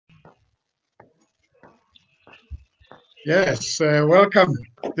Yes, welcome.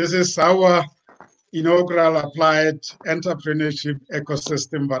 This is our inaugural Applied Entrepreneurship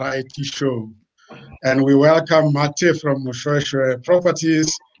Ecosystem Variety Show. And we welcome Mathe from Moshoeshoe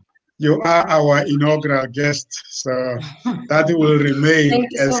Properties. You are our inaugural guest, so that will remain Thank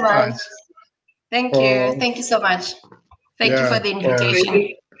you as so much. such. Thank you. Thank you so much. Thank you for the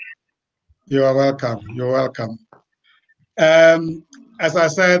invitation. You are welcome. You're welcome. As I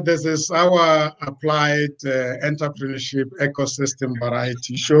said, this is our Applied Entrepreneurship Ecosystem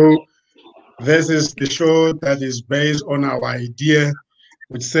Variety Show. This is the show that is based on our idea,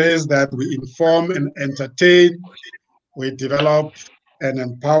 which says that we inform and entertain, we develop and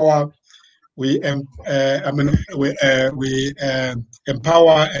empower, we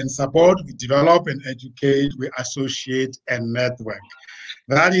empower and support, we develop and educate, we associate and network.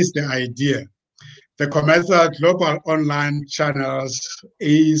 That is the idea. The COMETSA Global Online Channels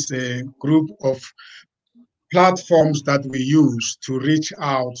is a group of platforms that we use to reach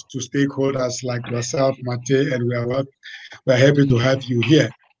out to stakeholders like yourself, Mathe, and we're happy to have you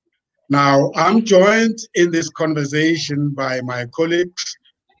here. Now, I'm joined in this conversation by my colleagues,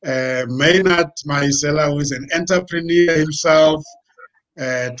 Maynard Maisela, who is an entrepreneur himself.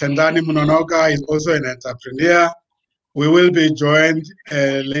 Tendani Mnonoka is also an entrepreneur. We will be joined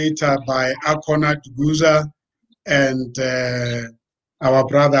later by Akona Guza and our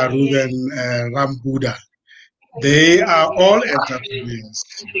brother Ruben Rambuda. They are all entrepreneurs.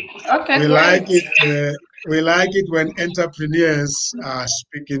 Okay, we great. We like it when entrepreneurs are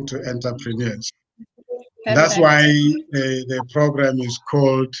speaking to entrepreneurs. Perfect. That's why the program is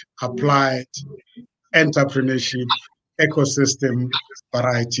called Applied Entrepreneurship Ecosystem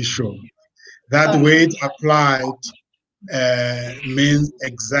Variety Show. That word applied means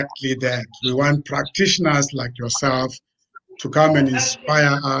exactly that. We want practitioners like yourself to come and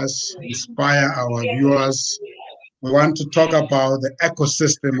inspire us, inspire our viewers. We want to talk about the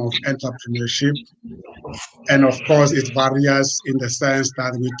ecosystem of entrepreneurship. And of course, it varies in the sense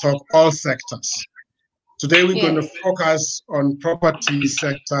that we talk all sectors. Today, we're going to focus on property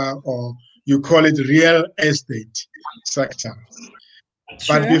sector, or you call it real estate sector.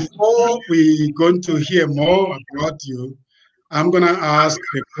 Sure. But before we're going to hear more about you, I'm going to ask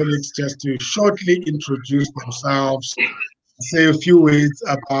the colleagues just to shortly introduce themselves, say a few words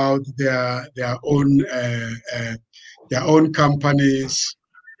about their own companies,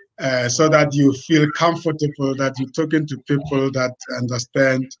 so that you feel comfortable that you're talking to people that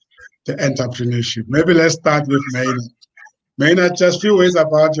understand the entrepreneurship. Maybe let's start with Maynard. Maynard, just a few words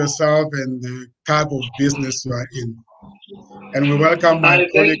about yourself and the type of business you are in. And we welcome my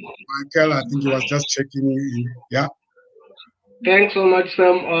colleague, Michael. I think he was just checking in. Yeah. Thanks so much,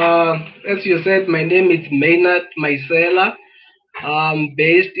 Sam. As you said, my name is Maynard Maisela. I'm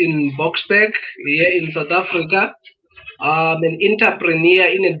based in Boksburg, here in South Africa. I'm an entrepreneur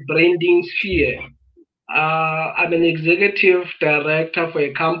in a branding sphere. I'm an executive director for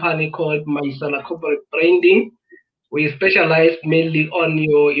a company called Maisela Corporate Branding. We specialize mainly on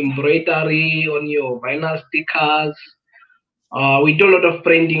your embroidery, on your vinyl stickers. We do a lot of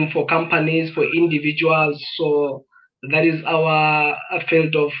branding for companies, for individuals. So that is our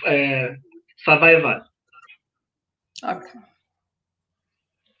field of survival. Okay.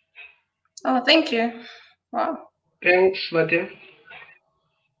 Oh, thank you. Wow. Thanks, Mathe.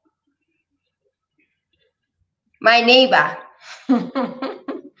 My neighbor.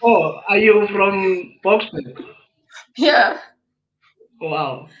 Oh, are you from Boxburg? Yeah.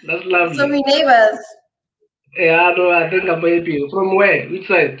 Wow, that's lovely. So we neighbors. Yeah, no, I think I might be. From where? Which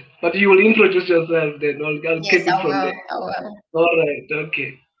side? But you will introduce yourself then. I'll Yes, keep it from there. I will. All right,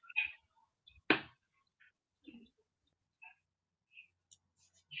 okay.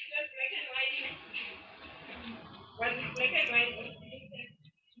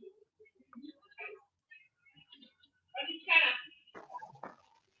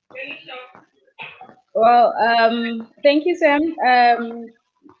 Well, thank you, Sam.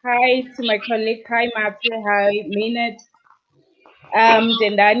 Hi to my colleague. Hi, Mathe. Hi, Maynard.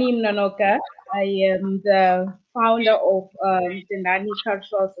 Tendani Mnonoka. I am the founder of Tendani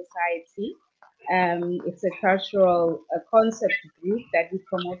Cultural Society. It's a cultural concept group that we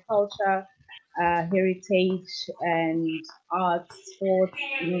promote culture, heritage, and arts, sports,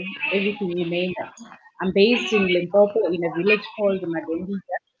 everything you name it. I'm based in Limpopo in a village called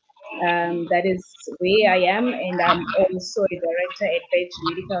Madendija. That is where I am, and I'm also a director at Edge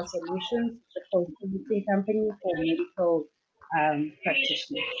Medical Solutions, the consulting company for medical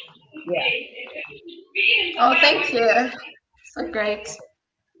practitioners. Yeah. Oh, thank you. So great.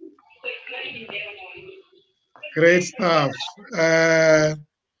 Great stuff.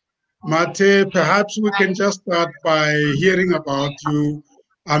 Mathe, perhaps we can just start by hearing about you.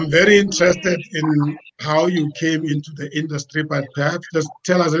 I'm very interested in how you came into the industry, but perhaps just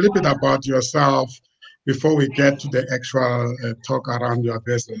tell us a little bit about yourself before we get to the actual talk around your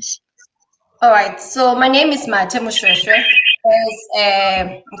business. All right, so my name is Mathe Moshoeshoe,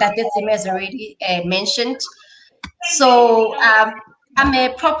 as that has already mentioned. So I'm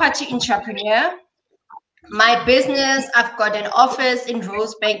a property entrepreneur. My business, I've got an office in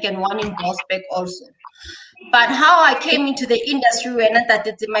Rosebank and one in Borsbeek also. But how I came into the industry when that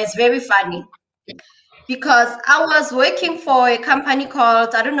is very funny, because I was working for a company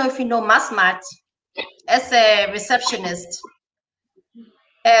called, I don't know if you know Mathmat, as a receptionist.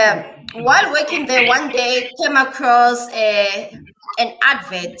 While working there, one day came across an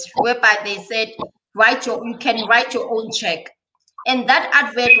advert whereby they said you can write your own check, and that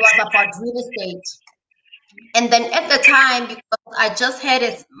advert was about real estate. And then at the time, because I just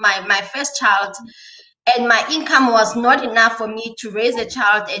had my first child, and my income was not enough for me to raise a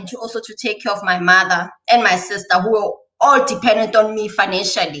child and to also to take care of my mother and my sister, who were all dependent on me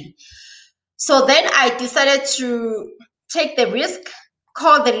financially. So then I decided to take the risk,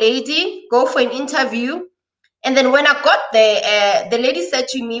 call the lady, go for an interview. And then when I got there, the lady said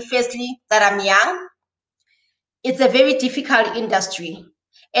to me, firstly, that I'm young. It's a very difficult industry.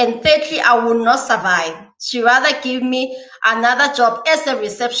 And thirdly, I will not survive. She rather give me another job as a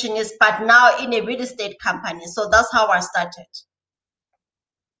receptionist, but now in a real estate company. So that's how I started.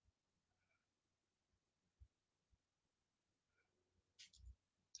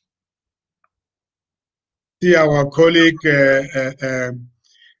 See, our colleague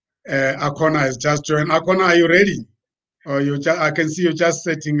Akona has just joined. Akona, are you ready? Or I can see you just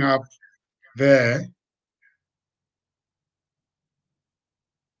setting up there.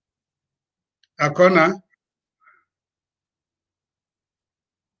 Akona,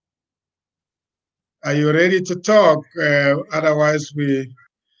 are you ready to talk? Otherwise, we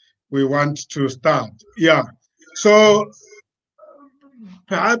want to start. Yeah. So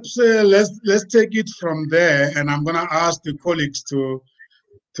perhaps let's take it from there, and I'm going to ask the colleagues to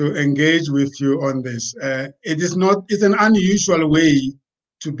engage with you on this. It's an unusual way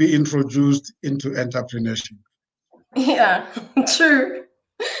to be introduced into entrepreneurship. Yeah, true.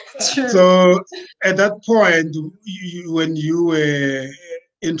 True. So at that point, when you were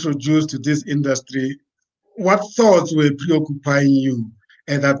introduced to this industry, what thoughts were preoccupying you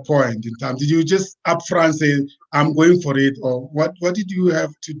at that point in time? Did you just upfront say, I'm going for it? Or what did you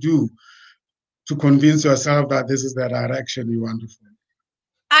have to do to convince yourself that this is the direction you want to follow?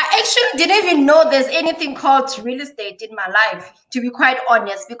 I actually didn't even know there's anything called real estate in my life, to be quite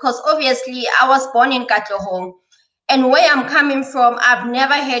honest, because obviously I was born in Katlehong, and where I'm coming from, I've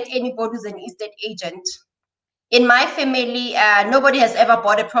never had anybody who's an estate agent. In my family, nobody has ever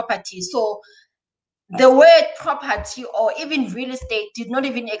bought a property. So the word property or even real estate did not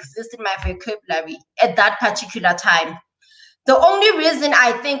even exist in my vocabulary at that particular time. The only reason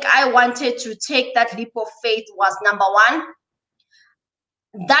I think I wanted to take that leap of faith was, number one,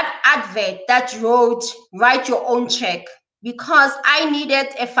 that advert that wrote, write your own check, because I needed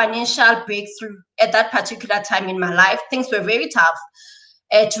a financial breakthrough at that particular time in my life. Things were very tough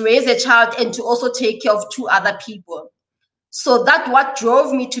to raise a child and to also take care of two other people. So that's what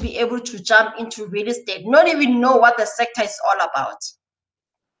drove me to be able to jump into real estate, not even know what the sector is all about.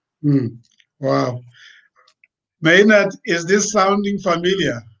 Wow. Maynard, is this sounding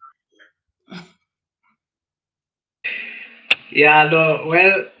familiar? Yeah, no,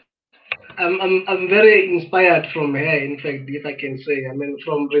 well, I'm very inspired from her, in fact, if I can say. I mean,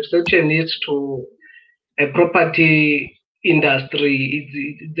 from receptionist to a property industry,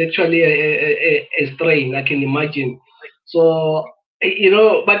 it's actually a strain, I can imagine. So,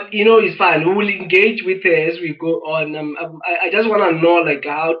 it's fine. We will engage with her as we go on. I just want to know, like,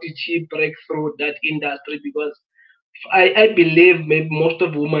 how did she break through that industry? Because I believe maybe most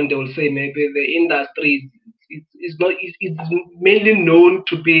of women, they will say maybe the industry is not, it's mainly known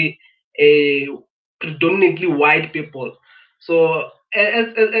to be a predominantly white people. So as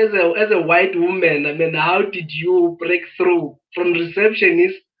a white woman, I mean, how did you break through from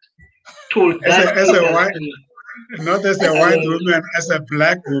receptionist to that industry? Not as a white woman, as a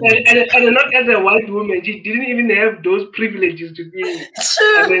black woman. And not as a white woman. She didn't even have those privileges to be.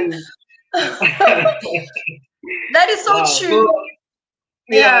 True. I mean, that is so true. So,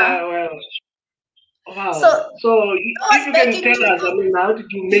 yeah, well. Wow. So if you can tell us, I mean, how did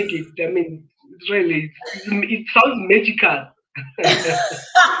you make it? I mean, it's really, it sounds magical.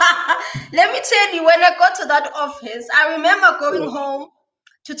 Let me tell you, when I got to that office, I remember going home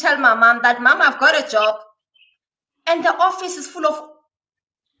to tell my mom that, Mom, I've got a job. And the office is full of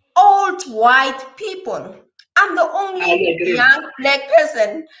want white people. I'm the only young black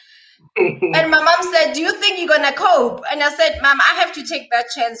person. And my mom said, do you think you're going to cope? And I said, Mom, I have to take that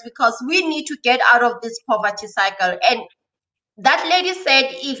chance because we need to get out of this poverty cycle. And that lady said,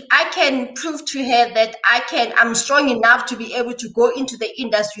 if I can prove to her that I'm strong enough to be able to go into the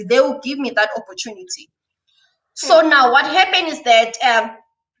industry, they will give me that opportunity. So now what happened is that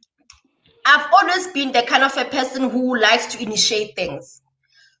I've always been the kind of a person who likes to initiate things.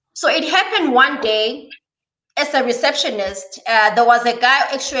 So it happened one day as a receptionist, there was a guy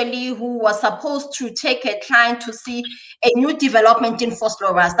actually who was supposed to take a client to see a new development in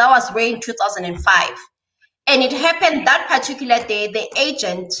Vosloorus. That was way in 2005. And it happened that particular day, the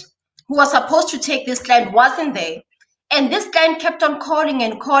agent who was supposed to take this client wasn't there. And this client kept on calling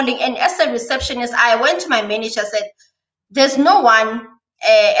and calling. And as a receptionist, I went to my manager, said, there's no one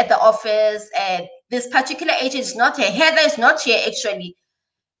at the office. This particular agent is not here. Heather is not here, actually.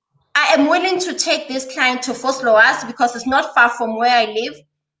 I am willing to take this client to Vosloorus because it's not far from where I live.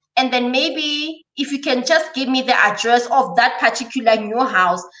 And then maybe if you can just give me the address of that particular new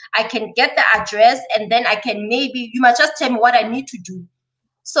house, I can get the address and then I can maybe, you might just tell me what I need to do.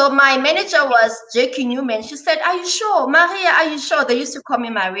 So my manager was Jackie Newman. She said, are you sure? Maria, are you sure? They used to call me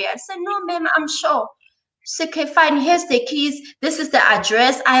Maria. I said, no, ma'am, I'm sure. She said, okay, fine, here's the keys. This is the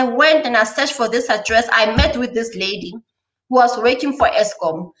address. I went and I searched for this address. I met with this lady who was working for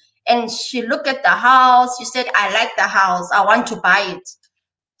ESCOM. And she looked at the house. She said, I like the house. I want to buy it.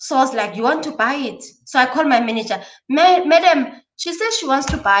 So I was like, you want to buy it? So I called my manager. Madam, she said she wants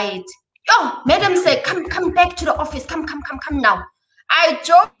to buy it. Oh, madam said, come back to the office. Come now. I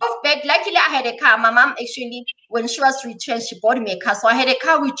drove back. Luckily, I had a car. My mom actually, when she was returned, she bought me a car. So I had a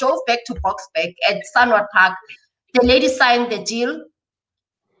car. We drove back to Boxback at Sunward Park. The lady signed the deal.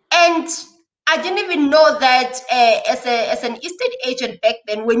 And I didn't even know that as an estate agent back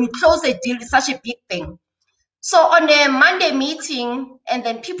then, when you close a deal, it's such a big thing. So on a Monday meeting, and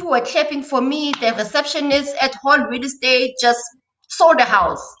then people were clapping for me, the receptionist at Hall Real Estate just sold the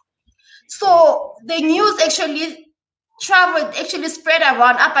house. So the news actually spread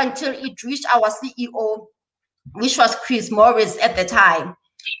around up until it reached our CEO, which was Chris Morris at the time.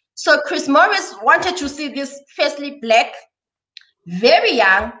 So Chris Morris wanted to see this firstly black, very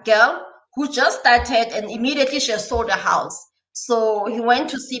young girl who just started, and immediately she sold the house. So he went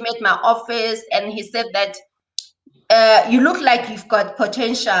to see me at my office and he said that you look like you've got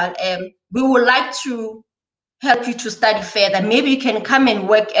potential. We would like to help you to study further. Maybe you can come and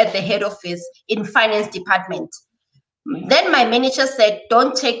work at the head office in finance department. Then my manager said,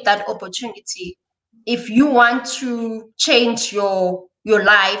 don't take that opportunity. If you want to change your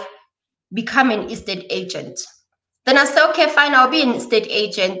life, become an estate agent. Then I said, okay, fine, I'll be an estate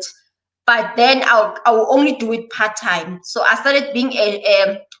agent, but then I will only do it part-time. So I started being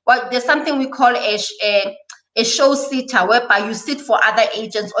there's something we call a show sitter, whereby you sit for other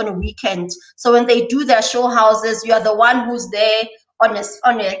agents on a weekend. So when they do their show houses, you are the one who's there on a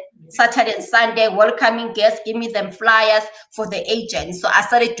Saturday and Sunday, welcoming guests, giving them flyers for the agents. So I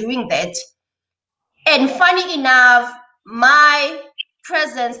started doing that. And funny enough, my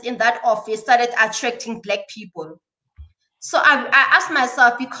presence in that office started attracting Black people. So I asked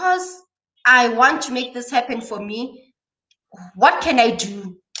myself, because I want to make this happen for me, what can I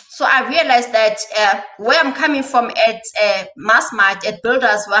do? So I realized that where I'm coming from at Massmart, at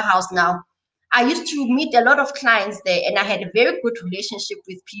Builders Warehouse now, I used to meet a lot of clients there and I had a very good relationship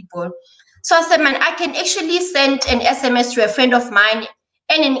with people. So I said, man, I can actually send an SMS to a friend of mine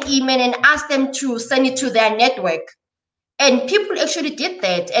and an email and ask them to send it to their network. And people actually did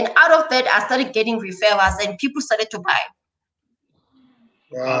that. And out of that, I started getting referrals and people started to buy.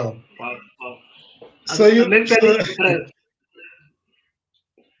 Wow. Wow. So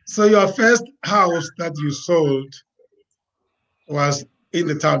your first house that you sold was in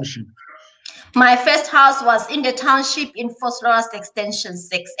the township? My first house was in the township in Vosloorus Extension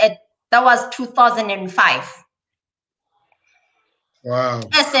 6. That was 2005. Wow.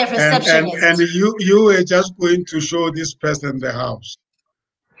 As a receptionist. And you were just going to show this person the house?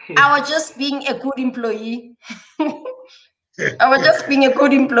 I was just being a good employee. I was just being a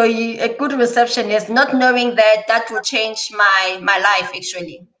good employee, a good receptionist, not knowing that that will change my life,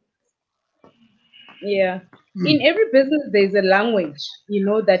 actually. Yeah. In every business, there's a language,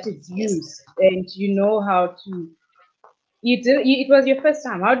 that it's used, and you know how to. It was your first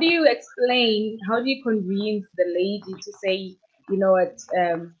time. How do you convince the lady to say,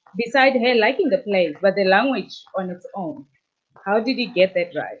 beside her liking the place, but the language on its own? How did you get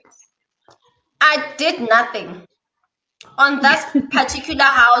that right? I did nothing. On that particular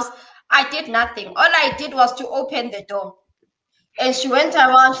house, I did nothing. All I did was to open the door. And she went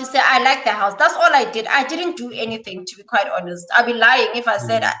around, she said, I like the house. That's all I did. I didn't do anything, to be quite honest. I'd be lying if I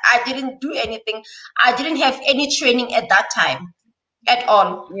said I didn't do anything. I didn't have any training at that time at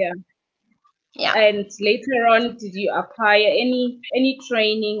all. Yeah. Yeah. And later on, did you acquire any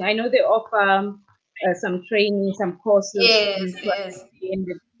training? I know they offer some training, some courses Yes. in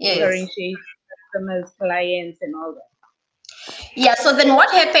the Yes. differentiate customers, clients, and all that. Yeah, so then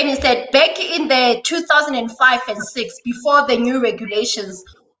what happened is that back in the 2005 and 6, before the new regulations,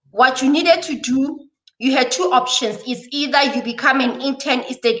 what you needed to do, you had two options. It's either you become an intern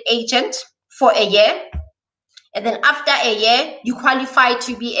estate agent for a year, and then after a year, you qualify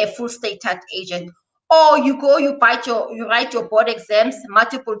to be a full status agent. Or you go, you write your board exams,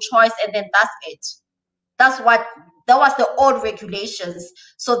 multiple choice, and then that's it. That was the old regulations.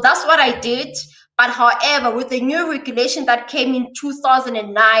 So that's what I did. But however, with the new regulation that came in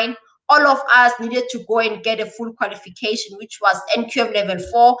 2009, all of us needed to go and get a full qualification, which was NQF level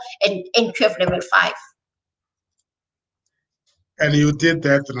 4 and NQF level 5. And you did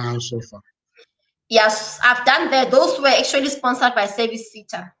that now so far? Yes, I've done that. Those were actually sponsored by Service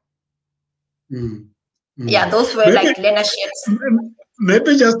Cita. Yeah, those were like learnerships.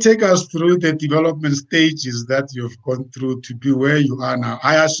 Maybe just take us through the development stages that you've gone through to be where you are now.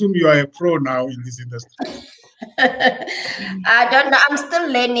 I assume you are a pro now in this industry. I don't know. I'm still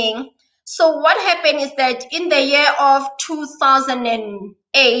learning. So what happened is that in the year of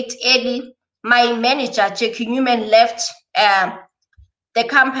 2008, early, my manager, Jackie Newman, left the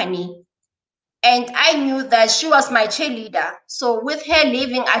company. And I knew that she was my cheerleader. So with her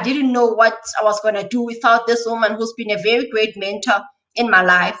leaving, I didn't know what I was going to do without this woman who's been a very great mentor in my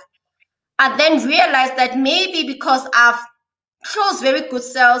life. I then realized that maybe because I've closed very good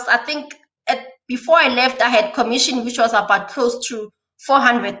sales, I think before I left, I had commission, which was about close to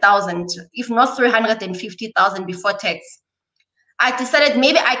 400,000, if not 350,000 before tax. I decided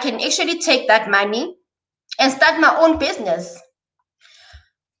maybe I can actually take that money and start my own business.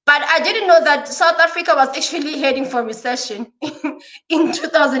 But I didn't know that South Africa was actually heading for recession in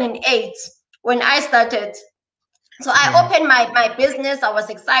 2008 when I started. So I opened my business. I was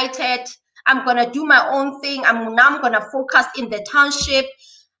excited. I'm going to do my own thing. I'm going to focus in the township.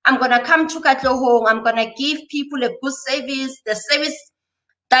 I'm going to come to Katlehong. I'm going to give people a good service, the service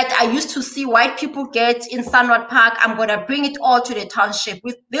that I used to see white people get in Sunward Park. I'm going to bring it all to the township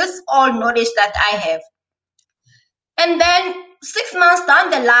with this all knowledge that I have. And then 6 months down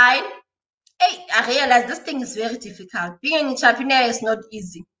the line, hey, I realized this thing is very difficult. Being an entrepreneur is not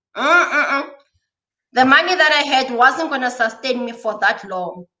easy. The money that I had wasn't going to sustain me for that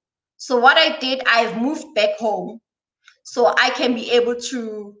long. So what I did, I've moved back home so I can be able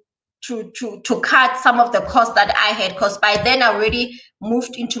to cut some of the costs that I had, because by then I already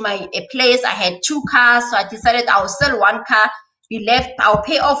moved into a place. I had 2 cars, so I decided I'll sell 1 car, be left, I'll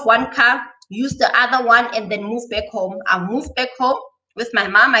pay off 1 car, use the other one, and then move back home. I moved back home with my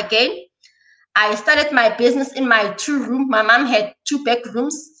mom again. I started my business in my 2-room. My mom had 2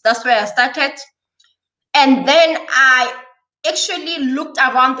 bedrooms. That's where I started. And then I actually looked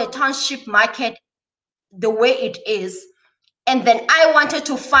around the township market the way it is. And then I wanted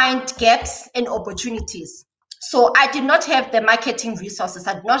to find gaps and opportunities. So I did not have the marketing resources.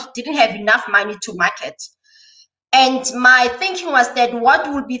 I didn't have enough money to market. And my thinking was that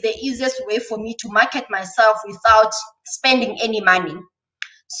what would be the easiest way for me to market myself without spending any money?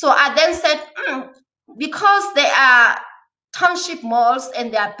 So I then said, because there are township malls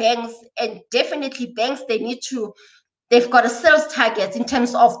and there are banks, and definitely banks, they've got a sales target in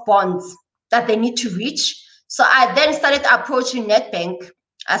terms of bonds that they need to reach. So I then started approaching Nedbank.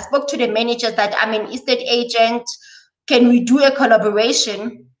 I spoke to the managers that I'm an estate agent. Can we do a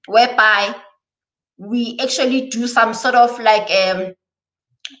collaboration whereby we actually do some sort of like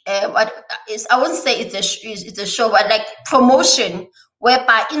what is, I wouldn't say it's a show, but like promotion,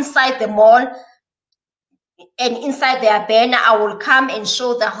 whereby inside the mall and inside their banner, I will come and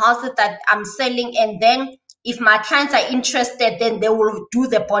show the houses that I'm selling. And then if my clients are interested, then they will do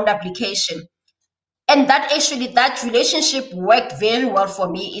the bond application. And that relationship worked very well for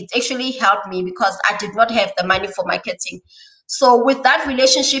me. It actually helped me because I did not have the money for marketing. So with that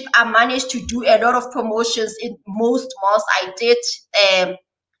relationship, I managed to do a lot of promotions in most malls. I did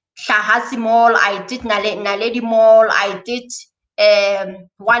Shahasi Mall, I did Naledi Mall, I did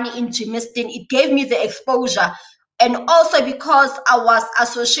one in Jimistin. It gave me the exposure. And also because I was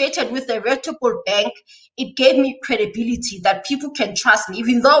associated with a reputable bank, it gave me credibility that people can trust me,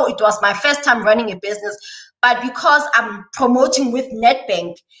 even though it was my first time running a business. But because I'm promoting with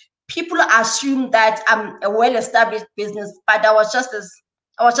Nedbank, people assume that I'm a well-established business, but I was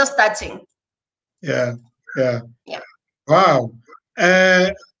just starting. Yeah. Wow.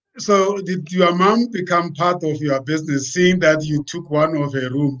 So did your mom become part of your business, seeing that you took one of her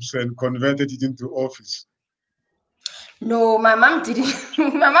rooms and converted it into office? No, my mom didn't.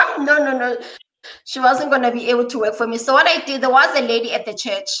 My mom, no. She wasn't going to be able to work for me. So what I did, there was a lady at the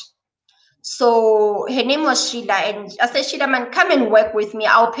church. So her name was Sheila. And I said, Sheila, man, come and work with me.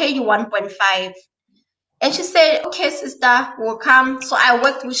 I'll pay you 1.5. And she said, okay, sister, we'll come. So I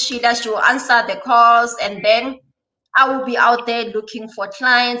worked with Sheila. She will answer the calls. And then I will be out there looking for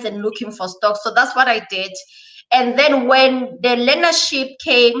clients and looking for stock. So that's what I did. And then when the learnership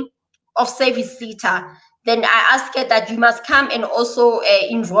came of service seater, then I asked her that you must come and also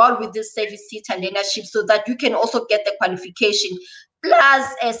enroll with this service seater learnership so that you can also get the qualification.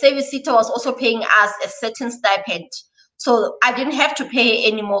 Plus, a service seater was also paying us a certain stipend. So I didn't have to pay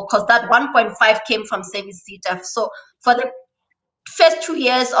anymore because that 1.5 came from service seater. So for the first 2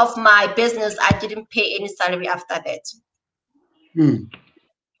 years of my business, I didn't pay any salary after that.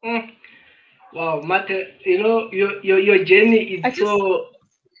 Wow, Mathe, you know, your journey is so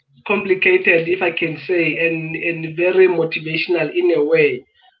complicated, if I can say, and very motivational in a way.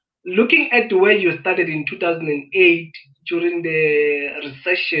 Looking at where you started in 2008 during the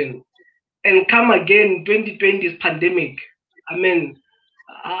recession and come again 2020's pandemic. I mean,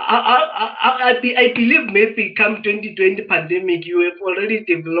 I believe maybe come 2020 pandemic, you have already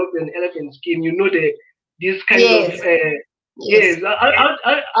developed an elephant skin. You know this kind Yes. of yes.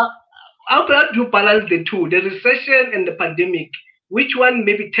 How do you balance the two, the recession and the pandemic? Which one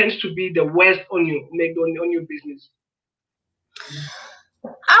maybe tends to be the worst on you, maybe on your business?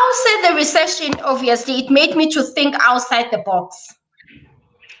 I'll say the recession, obviously, it made me to think outside the box.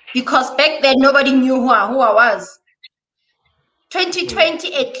 Because back then, nobody knew who I was.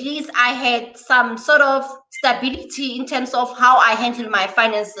 2020, at least I had some sort of stability in terms of how I handle my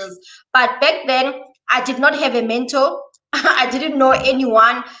finances. But back then, I did not have a mentor. I didn't know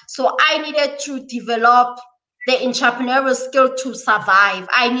anyone. So I needed to develop the entrepreneurial skill to survive.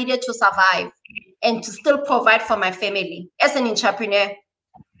 I needed to survive and to still provide for my family as an entrepreneur.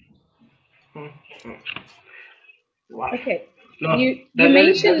 Wow. Okay. No, You that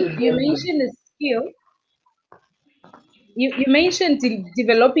mentioned is you mentioned a skill. You mentioned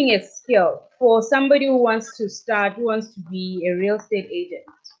developing a skill for somebody who wants to be a real estate agent.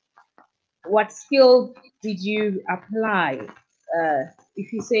 What skill did you apply?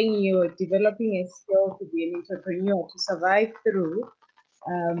 If you're saying you're developing a skill to be an entrepreneur to survive through,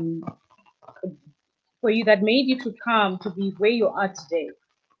 for you that made you to come to be where you are today,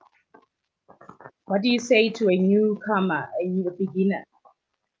 what do you say to a newcomer, a new beginner?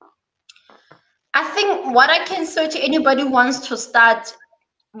 I think what I can say to anybody who wants to start,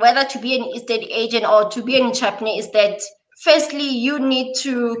 whether to be an estate agent or to be an entrepreneur, is that firstly, you need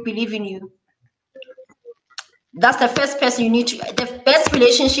to believe in you. That's the first person you need to, the best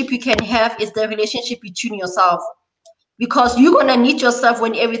relationship you can have is the relationship between yourself, because you're going to need yourself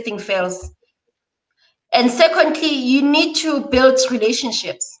when everything fails. And secondly, you need to build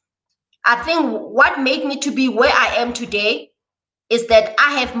relationships. I think what made me to be where I am today is that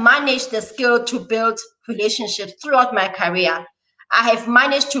I have managed the skill to build relationships throughout my career. I have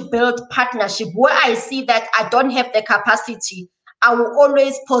managed to build partnership where I see that I don't have the capacity. I will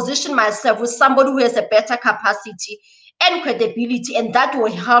always position myself with somebody who has a better capacity and credibility, and that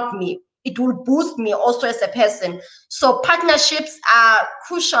will help me. It will boost me also as a person. So partnerships are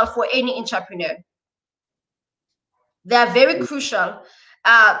crucial for any entrepreneur. They are very crucial.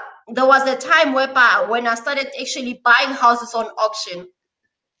 There was a time whereby when I started actually buying houses on auction,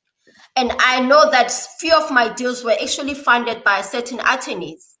 and I know that few of my deals were actually funded by certain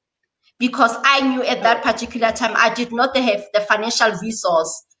attorneys, because I knew at that particular time I did not have the financial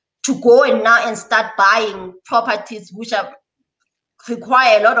resource to go and now and start buying properties which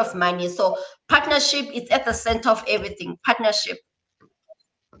require a lot of money. So partnership is at the center of everything. Partnership.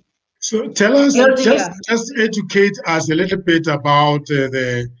 So tell us, Building just educate us a little bit about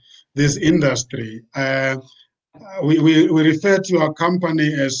this industry. We refer to our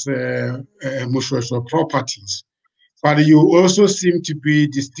company as Moshoeshoe Properties, but you also seem to be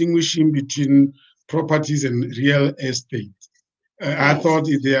distinguishing between properties and real estate. I thought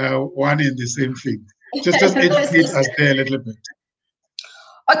they are one and the same thing. Just educate us there a little bit.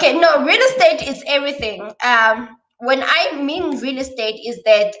 Okay, no, real estate is everything. When I mean real estate, is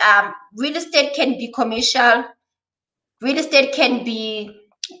that real estate can be commercial, real estate can be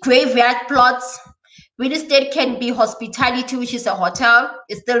graveyard plots, real estate can be hospitality, which is a hotel,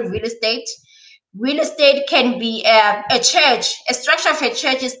 it's still real estate. Real estate can be a church, a structure of a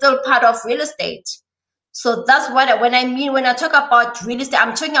church is still part of real estate. So that's what when I talk about real estate,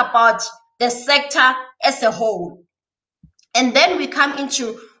 I'm talking about the sector as a whole. And then we come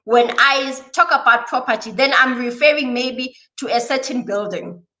into, when I talk about property, then I'm referring maybe to a certain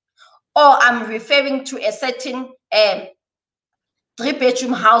building, or I'm referring to a certain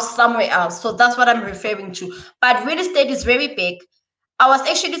 3-bedroom house somewhere else. So that's what I'm referring to. But real estate is very big. I was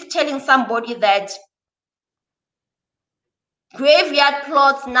actually telling somebody that graveyard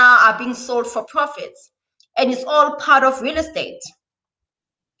plots now are being sold for profits, and it's all part of real estate.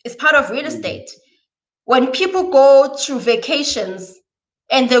 It's part of real estate. When people go to vacations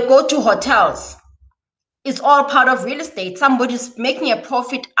and they go to hotels, it's all part of real estate. Somebody's making a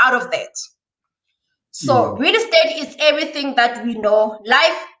profit out of that. So real estate is everything that we know.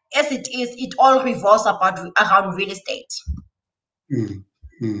 Life as it is, it all revolves around real estate.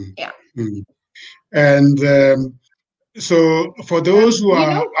 Yeah. And so for those who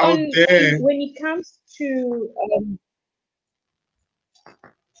are out there, when it comes to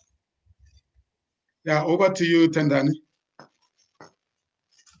yeah, over to you, Tendani.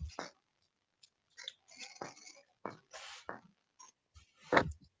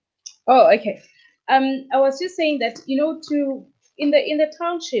 Oh, okay. I was just saying that, you know, in the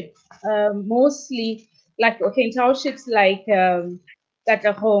township, mostly, like, okay, in townships like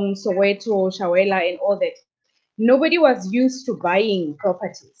Katahong, Soweto, Shawela, and all that, nobody was used to buying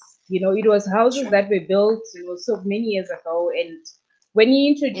properties. You know, it was houses that were built, you know, so many years ago. And when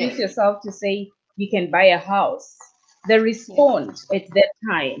you introduce yourself to say you can buy a house, the response at that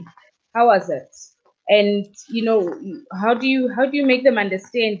time, how was it? And, you know, how do you make them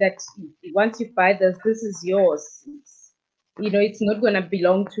understand that once you buy this is yours? You know, it's not going to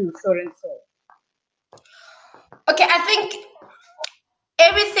belong to so and so. Okay, I think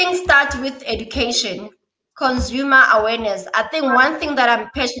everything starts with education, consumer awareness. I think one thing that I'm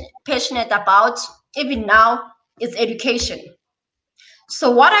passionate about, even now, is education.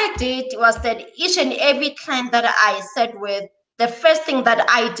 So what I did was that each and every client that I sat with, the first thing that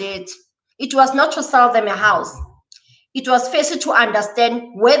I did, it was not to sell them a house. It was first to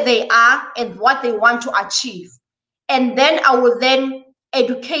understand where they are and what they want to achieve. And then I will then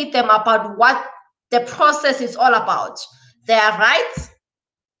educate them about what the process is all about. Their rights,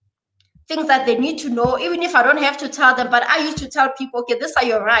 things that they need to know, even if I don't have to tell them, but I used to tell people, okay, these are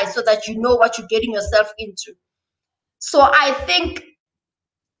your rights, so that you know what you're getting yourself into. So I think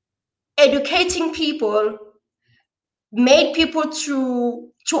educating people made people to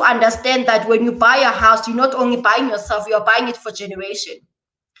understand that when you buy a house, you're not only buying yourself, you're buying it for generation.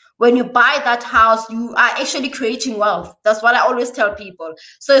 When you buy that house, you are actually creating wealth. That's what I always tell people.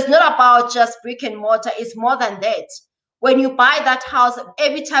 So it's not about just brick and mortar, it's more than that. When you buy that house,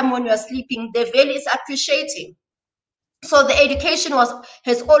 every time when you're sleeping, the value is appreciating. So the education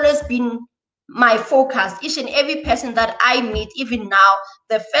has always been my focus. Each and every person that I meet, even now,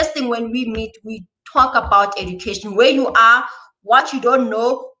 the first thing when we meet, we talk about education, where you are, what you don't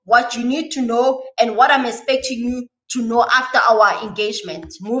know, what you need to know, and what I'm expecting you to know after our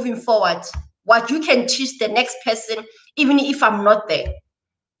engagement, moving forward, what you can teach the next person, even if I'm not there.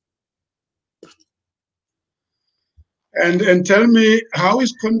 And tell me, how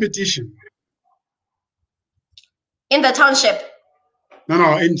is competition? In the township?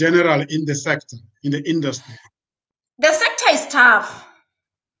 No, in general, in the sector, in the industry. The sector is tough.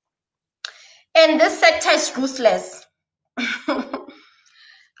 And this sector is ruthless.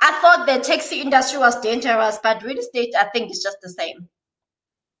 I thought the taxi industry was dangerous, but real estate, I think, is just the same.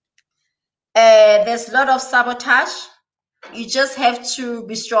 There's a lot of sabotage. You just have to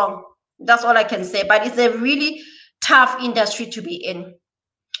be strong. That's all I can say. But it's a really tough industry to be in.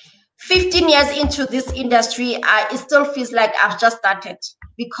 15 years into this industry, it still feels like I've just started,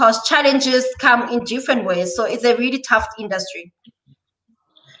 because challenges come in different ways. So it's a really tough industry.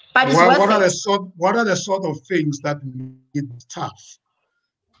 But it's worth it. What are the sort of things that make it tough?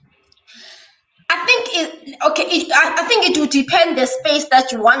 I think it would depend the space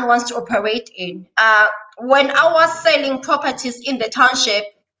that one wants to operate in. When I was selling properties in the township,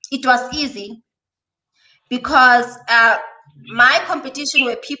 it was easy, because my competition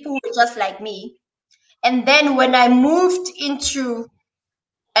were people who were just like me. And then when I moved into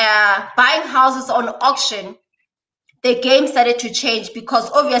buying houses on auction, the game started to change, because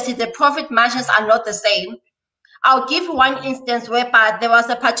obviously the profit margins are not the same. I'll give one instance whereby there was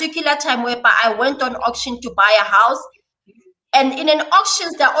a particular time whereby I went on auction to buy a house. And in an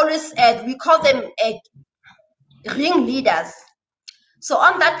auctions, they're always, we call them ring leaders. So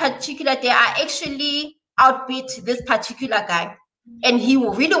on that particular day, I actually outbid this particular guy. And he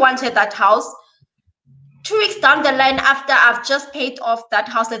really wanted that house. 2 weeks down the line, after I've just paid off that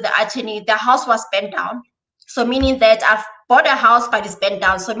house at the attorney, the house was bent down. So meaning that I've bought a house, but it's bent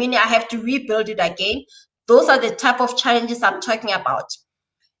down. So meaning I have to rebuild it again. Those are the type of challenges I'm talking about.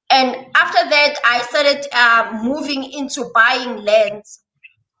 And after that, I started moving into buying lands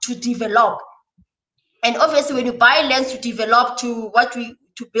to develop. And obviously, when you buy lands to develop to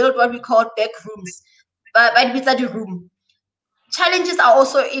build what we call back rooms, but without the room, challenges are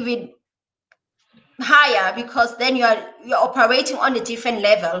also even higher because then you're operating on a different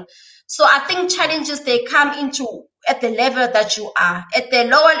level. So I think challenges, they come into at the level that you are. At the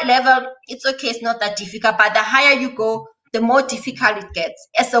lower level, it's okay, it's not that difficult, but the higher you go, the more difficult it gets.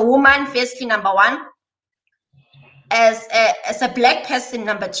 As a woman, firstly, number one, as a black person,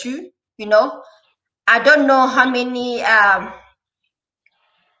 number two, you know, I don't know how many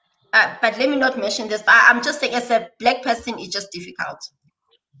but let me not mention this, but I'm just saying, as a black person, it's just difficult.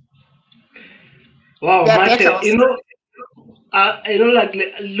 Wow, There are Mathe, battles. like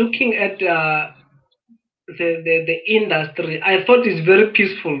looking at the industry, I thought it's very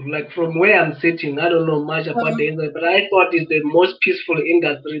peaceful. Like from where I'm sitting, I don't know much about the industry, but I thought it's the most peaceful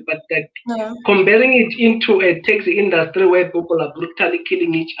industry. But comparing it into a taxi industry where people are brutally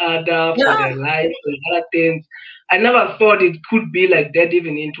killing each other for their lives and other things, I never thought it could be like that,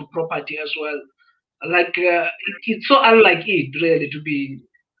 even into property as well. Like it's so unlike it, really, to be.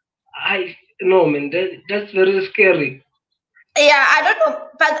 I no man, that's very scary. Yeah, I don't know,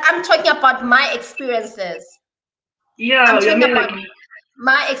 but I'm talking about my experiences. Yeah, I'm talking about like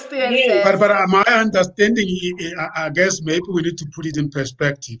my experiences. Yeah. But my understanding, I guess maybe we need to put it in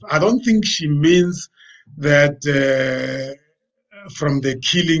perspective. I don't think she means that from the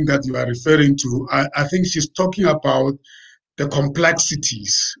killing that you are referring to. I think she's talking about the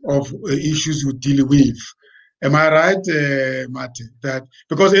complexities of issues you deal with. Am I right, Mathe? That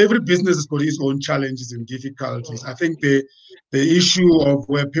because every business has got its own challenges and difficulties. I think the issue of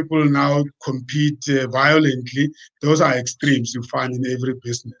where people now compete violently, those are extremes you find in every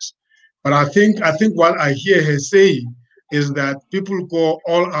business. But I think what I hear her saying is that people go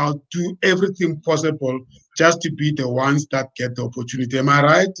all out, do everything possible just to be the ones that get the opportunity. Am I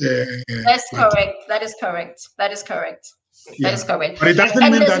right? That's Mathe? correct. That is correct. That is correct. Yeah. That is correct. But it doesn't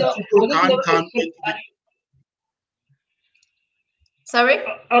And mean there's that people can't come into the. Sorry?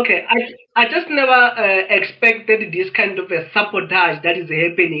 Okay, I just never expected this kind of a sabotage that is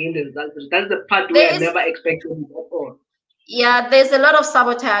happening in the industry. That's the part where I never expected it at all. Yeah, there's a lot of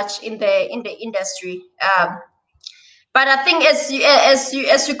sabotage in the industry. But I think as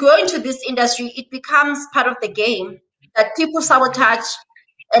you grow into this industry, it becomes part of the game that people sabotage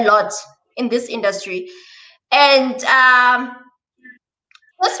a lot in this industry. And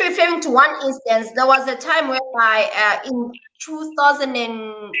just referring to one instance, there was a time whereby in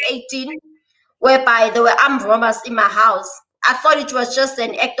 2018, whereby there were armed robbers in my house. I thought it was just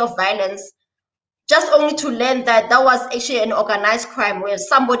an act of violence, just only to learn that that was actually an organized crime where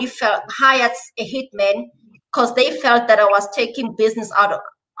somebody hired a hitman because they felt that I was taking business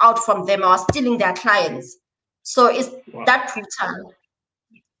out from them. I was stealing their clients. So it's that brutal.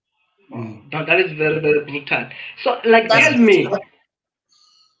 Wow. That is very, very brutal. So, like, tell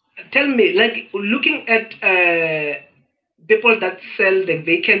me, like, looking at people that sell the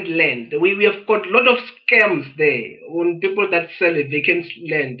vacant land, we have got a lot of scams there on people that sell a vacant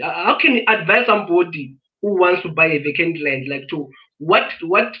land. How can you advise somebody who wants to buy a vacant land, like to what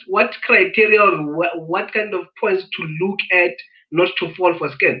criteria or what kind of points to look at not to fall for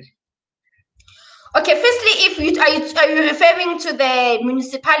scams? Okay, firstly, if you are you referring to the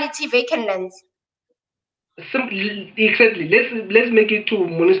municipality vacant lands? Exactly. Let's make it to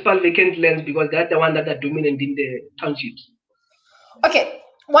municipal vacant lands because that's the one that are dominant in the townships. Okay,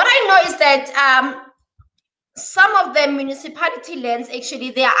 what I know is that some of the municipality lands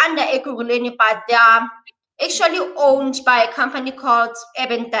actually they are under Ekurhuleni, but they are actually owned by a company called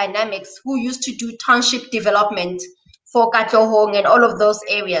Urban Dynamics, who used to do township development for Katlohong and all of those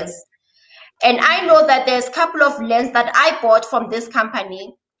areas. And I know that there's a couple of lands that I bought from this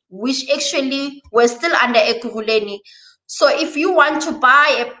company, which actually were still under Ekurhuleni. So if you want to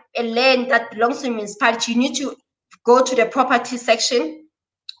buy a land that belongs to the municipality, you need to go to the property section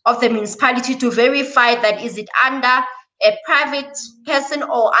of the municipality to verify that is it under a private person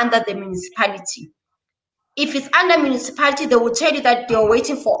or under the municipality. If it's under municipality, they will tell you that they're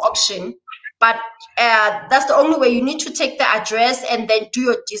waiting for auction, but that's the only way. You need to take the address and then do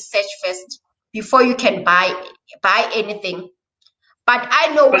your search first before you can buy anything. But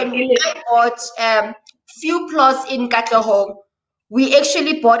I know when I bought few plots in Katlohong, we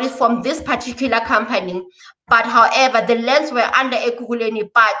actually bought it from this particular company. But however, the lands were under Ekurhuleni,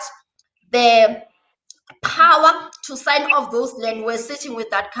 but the power to sign off those land were sitting with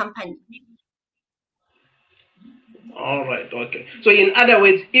that company. All right, okay. So in other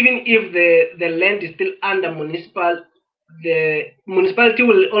words, even if the land is still under municipal, the municipality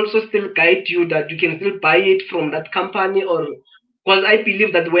will also still guide you that you can still buy it from that company, or because I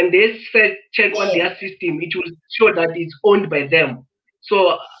believe that when they check on their system, it will show that it's owned by them.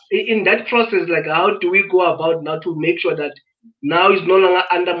 So in that process, like how do we go about now to make sure that now it's no longer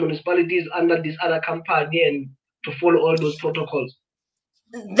under municipalities, under this other company, and to follow all those protocols?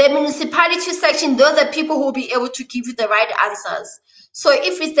 The municipality section, those are people who will be able to give you the right answers. So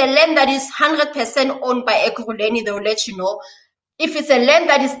if it's a land that is 100% owned by Ekurhuleni, they will let you know. If it's a land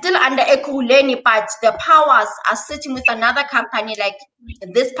that is still under Ekurhuleni, but the powers are sitting with another company, like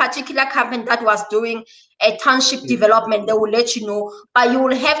this particular company that was doing a township development, they will let you know. But you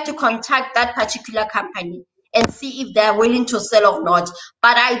will have to contact that particular company and see if they're willing to sell or not.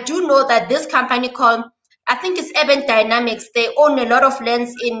 But I do know that this company called, I think it's Urban Dynamics, they own a lot of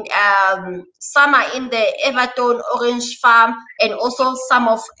lands in some are in the Everton Orange Farm and also some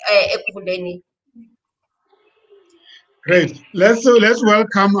of Ekurhuleni. Great. Let's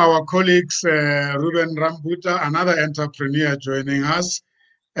welcome our colleagues, Ruben Rambuta, another entrepreneur joining us,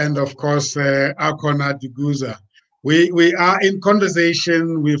 and of course, Akona Diguza. We are in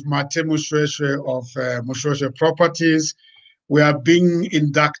conversation with Mathe Moshoeshoe of Moshoeshoe Properties. We are being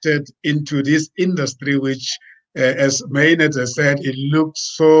inducted into this industry, which, as Maynard has said, it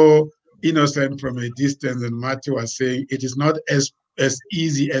looks so innocent from a distance. And Matthew was saying it is not as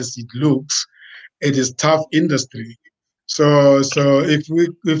easy as it looks. It is tough industry. So if we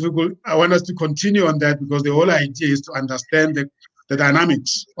could, I want us to continue on that, because the whole idea is to understand the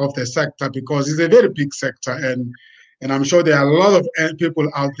dynamics of the sector, because it's a very big sector, and I'm sure there are a lot of people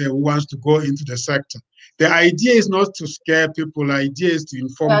out there who wants to go into the sector. The idea is not to scare people. The idea is to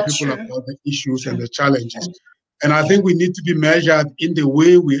inform people about the issues and the challenges. And I think we need to be measured in the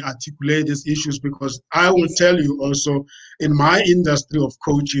way we articulate these issues, because I will tell you also, in my industry of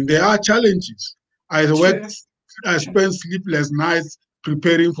coaching, there are challenges. I spend sleepless nights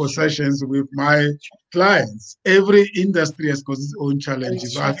preparing for sessions with my clients. Every industry has got its own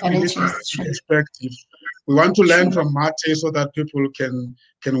challenges. So I think we need to have perspective. We want to learn from Mathe so that people can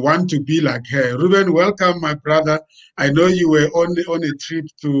want to be like her. Ruben, welcome, my brother. I know you were on a trip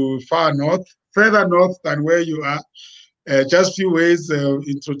to further north than where you are. Just few ways of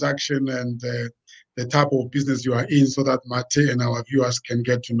introduction and the type of business you are in, so that Mathe and our viewers can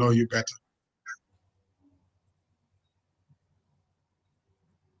get to know you better.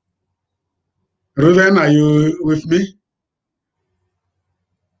 Ruben, are you with me?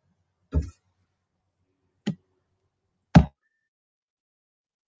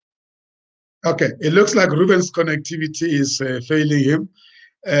 Okay, it looks like Ruben's connectivity is failing him.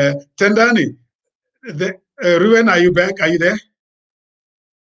 Tendani, Ruben, are you back? Are you there?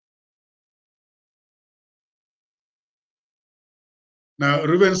 Now,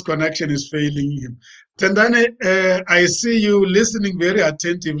 Ruben's connection is failing him. Tendani, I see you listening very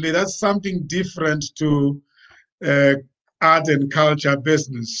attentively. That's something different to art and culture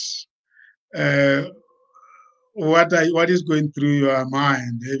business. What is going through your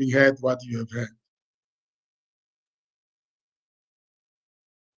mind, having heard what you have heard?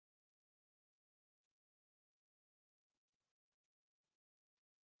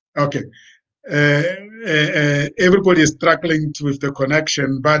 Okay. Everybody is struggling with the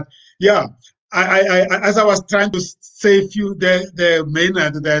connection, but yeah, I as I was trying to say the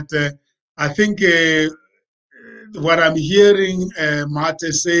Maynard, that I think what I'm hearing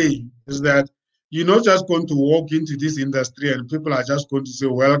Mathe saying is that you're not just going to walk into this industry and people are just going to say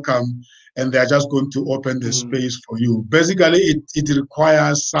welcome and they're just going to open the space for you. Basically, it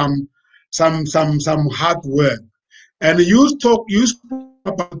requires some hard work. And you spoke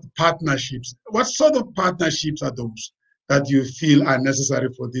about partnerships. What sort of partnerships are those that you feel are necessary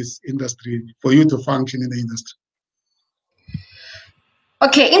for this industry, for you to function in the industry?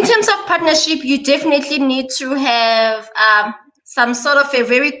 Okay, in terms of partnership, you definitely need to have some sort of a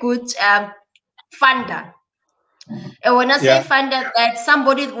very good funder. And when I say funder, that's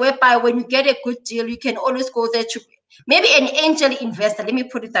somebody whereby when you get a good deal, you can always go there to maybe an angel investor. Let me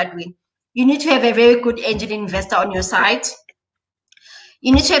put it that way. You need to have a very good angel investor on your side.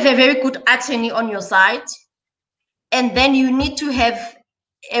 You need to have a very good attorney on your side. And then you need to have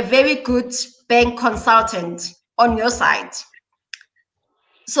a very good bank consultant on your side.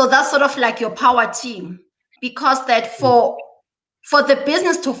 So that's sort of like your power team, because that for the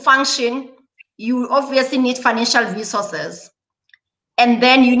business to function, you obviously need financial resources. And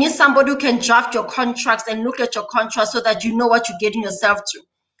then you need somebody who can draft your contracts and look at your contracts so that you know what you're getting yourself to.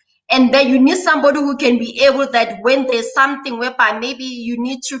 And then you need somebody who can be able that when there's something whereby maybe you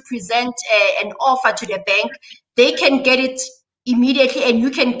need to present an offer to the bank, they can get it immediately and you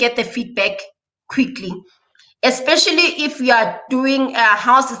can get the feedback quickly. Especially if you are doing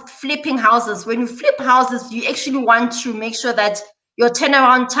houses, flipping houses. When you flip houses, you actually want to make sure that your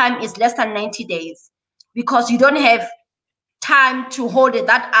turnaround time is less than 90 days, because you don't have time to hold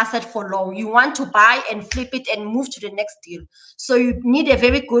that asset for long. You want to buy and flip it and move to the next deal. So you need a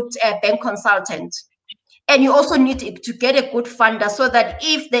very good bank consultant. And you also need to get a good funder, so that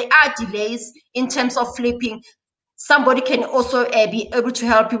if there are delays in terms of flipping, somebody can also be able to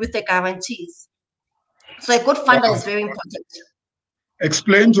help you with the guarantees. So a good funder is very important.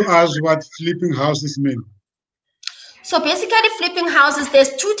 Explain to us what flipping houses mean. So basically, flipping houses,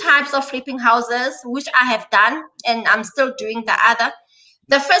 there's two types of flipping houses, which I have done, and I'm still doing the other.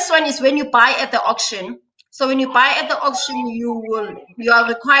 The first one is when you buy at the auction. So when you buy at the auction, you are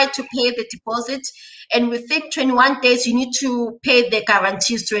required to pay the deposit, and within 21 days, you need to pay the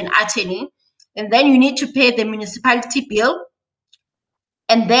guarantees to an attorney, and then you need to pay the municipality bill,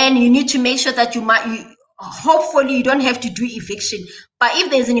 and then you need to make sure that hopefully you don't have to do eviction. But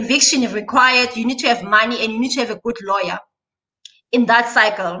if there's an eviction required, you need to have money and you need to have a good lawyer in that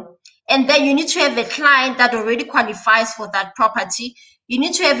cycle. And then you need to have a client that already qualifies for that property. You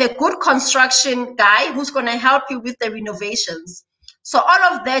need to have a good construction guy who's going to help you with the renovations. So all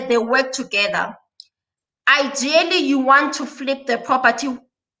of that, they work together. Ideally, you want to flip the property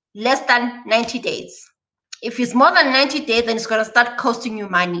less than 90 days. If it's more than 90 days, then it's going to start costing you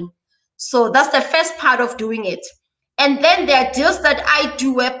money. So that's the first part of doing it. And then there are deals that I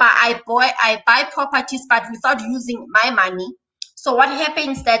do whereby I buy properties, but without using my money. So what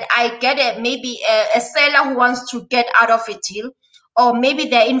happens is that I get maybe a seller who wants to get out of a deal, or maybe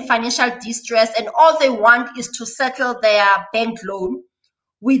they're in financial distress and all they want is to settle their bank loan.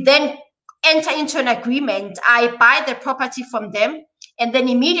 We then enter into an agreement. I buy the property from them, and then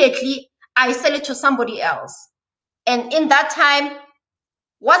immediately I sell it to somebody else. And in that time,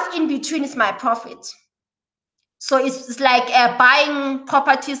 what's in between is my profit. So it's like buying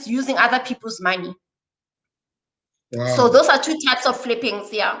properties using other people's money. Wow. So those are two types of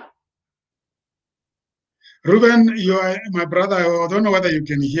flippings, yeah. Ruben, you are my brother. I don't know whether you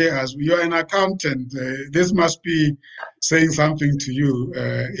can hear us. You are an accountant. This must be saying something to you.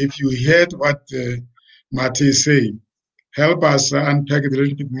 If you heard what Mathe is saying, help us unpack it a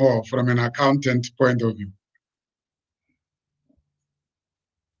little bit more from an accountant point of view.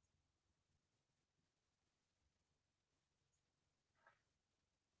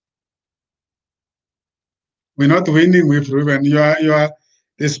 We're not winning with Ruben.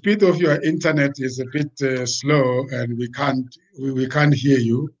 The speed of your internet is a bit slow, and we can't hear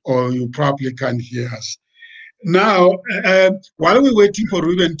you, or you probably can't hear us. Now, while we're waiting for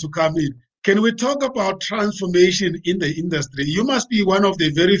Ruben to come in, can we talk about transformation in the industry? You must be one of the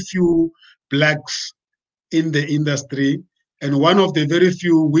very few Blacks in the industry and one of the very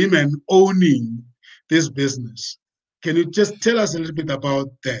few women owning this business. Can you just tell us a little bit about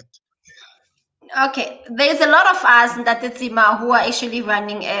that? Okay, there's a lot of us in Tatetsima who are actually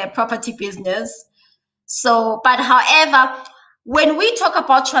running a property business. So, but however, when we talk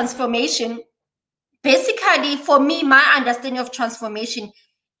about transformation, basically for me, my understanding of transformation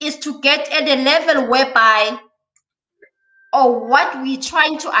is to get at a level whereby, or what we're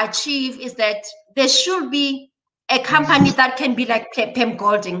trying to achieve is that there should be a company that can be like Pem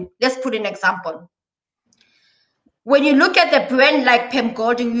Golding. Let's put an example. When you look at the brand like Pem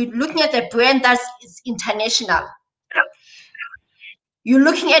Golding, you're looking at a brand that's international. You're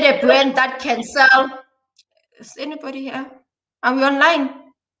looking at a brand that can sell. Is anybody here? Are we online?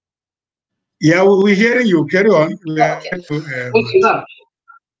 Yeah, we're hearing you. Carry on. Okay.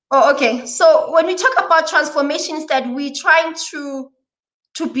 Oh, okay. So when we talk about transformations, that we're trying to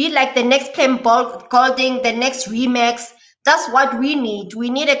be like the next Pem Golding, the next Remax. That's what we need. We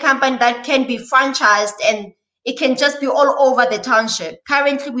need a company that can be franchised and it can just be all over the township.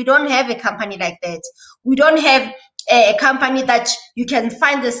 Currently, we don't have a company like that. We don't have a company that you can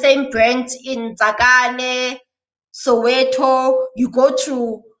find the same brand in Zagane, Soweto. You go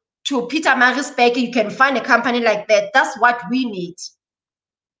to Pietermaritzburg, you can find a company like that. That's what we need.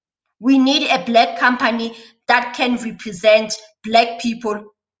 We need a Black company that can represent Black people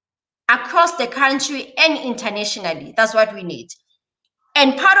across the country and internationally. That's what we need.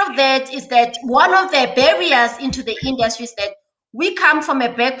 And part of that is that one of the barriers into the industry is that we come from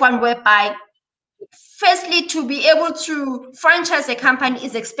a background whereby, firstly, to be able to franchise a company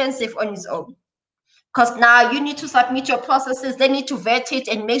is expensive on its own. Because now you need to submit your processes, they need to vet it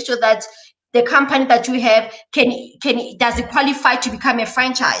and make sure that the company that you have does it qualify to become a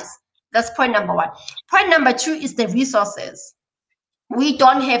franchise. That's point number one. Point number two is the resources. We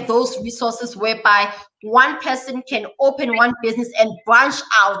don't have those resources whereby one person can open one business and branch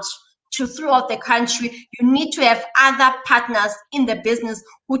out to throughout the country. You need to have other partners in the business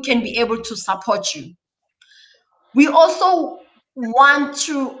who can be able to support you. We also want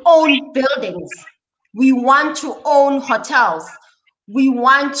to own buildings. We want to own hotels. We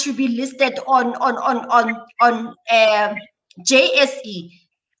want to be listed on JSE.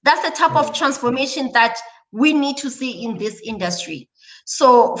 That's the type of transformation that we need to see in this industry.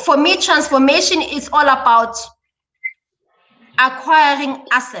 So for me, transformation is all about acquiring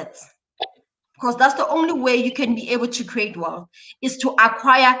assets, because that's the only way you can be able to create wealth, is to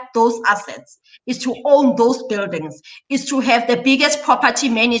acquire those assets, is to own those buildings, is to have the biggest property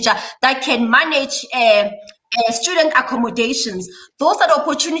manager that can manage student accommodations. Those are the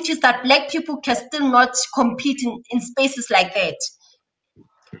opportunities that Black people can still not compete in spaces like that.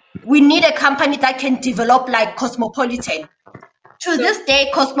 We need a company that can develop like Cosmopolitan. To this day,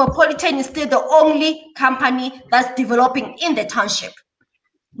 Cosmopolitan is still the only company that's developing in the township.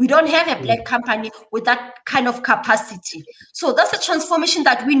 We don't have a Black company with that kind of capacity. So that's a transformation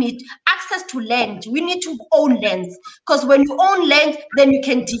that we need. Access to land. We need to own lands, because when you own land, then you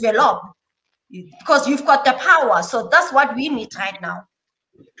can develop, because you've got the power. So that's what we need right now.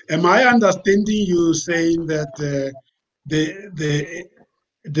 Am I understanding you saying that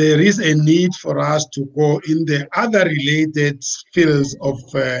there is a need for us to go in the other related fields of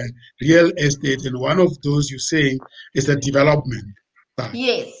real estate, and one of those you're saying is the development?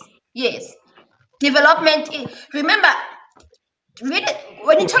 Yes, yes. Development. Remember,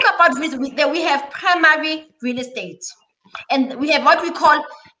 when you talk about we have primary real estate, and we have what we call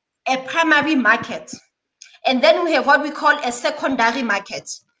a primary market, and then we have what we call a secondary market.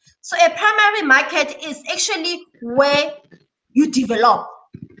 So a primary market is actually where you develop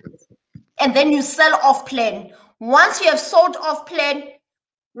and then you sell off plan. Once you have sold off plan,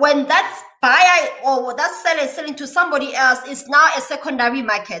 when that buyer or that seller is selling to somebody else, it's now a secondary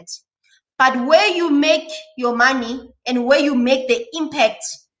market. But where you make your money and where you make the impact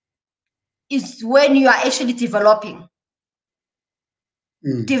is when you are actually developing.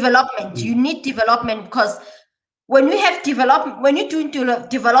 Development. You need development, because when you have development, when you're doing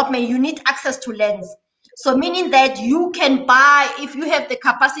development, you need access to lands. So meaning that you can buy, if you have the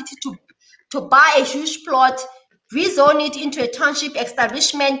capacity to buy a huge plot, rezone it into a township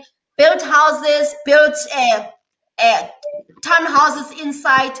establishment, build houses, build townhouses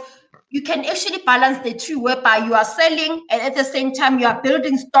inside. You can actually balance the two, whereby you are selling and at the same time you are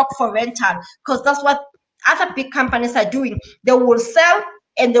building stock for rental, because that's what other big companies are doing. They will sell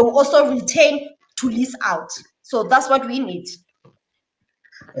and they will also retain to lease out. So that's what we need.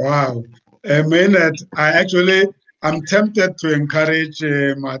 Wow. Maynard, I'm tempted to encourage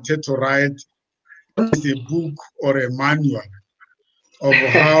Mathe to write a book or a manual of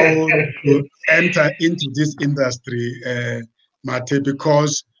how to enter into this industry, Mathe,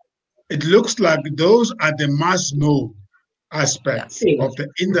 because it looks like those are the must-know aspects of the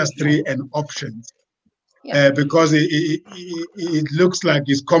industry and options. Because it looks like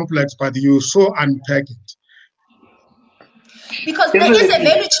it's complex, but you so unpack it. Because there is a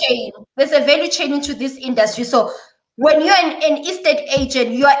value chain. There's a value chain into this industry. So when you're an estate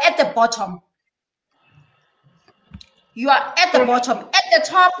agent, you are at the bottom. You are at the bottom. At the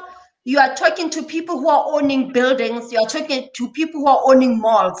top, you are talking to people who are owning buildings. You are talking to people who are owning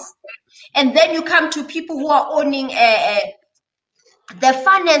malls. And then you come to people who are owning the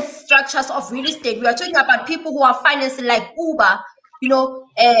finance structures of real estate. We are talking about people who are financing like Uber,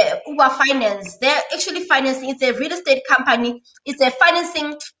 Uber Finance. They're actually financing. It's a real estate company. It's a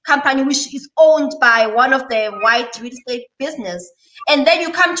financing company which is owned by one of the white real estate business. And then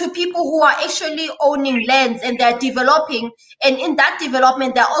you come to people who are actually owning lands and they're developing. And in that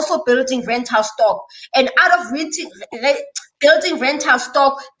development, they're also building rental stock. And out of building rental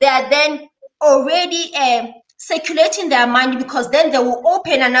stock, they are then already circulating their money, because then they will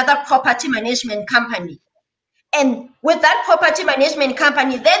open another property management company. And with that property management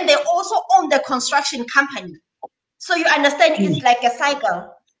company, then they also own the construction company. So you understand, it's like a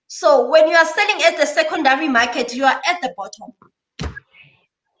cycle. So when you are selling at the secondary market, you are at the bottom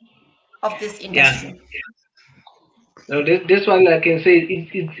of this industry. Now this one, I can say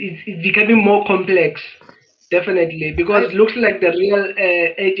it's becoming more complex, definitely, because it looks like the real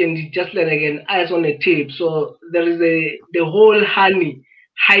agent is just like an eyes on a tape. So there is the whole honey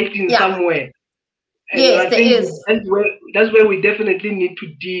hiding somewhere. And yes, I there think is. That's where we definitely need to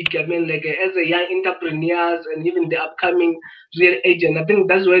dig. I mean, like as a young entrepreneurs and even the upcoming real agent, I think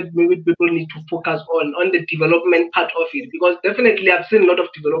that's where maybe people need to focus on the development part of it, because definitely I've seen a lot of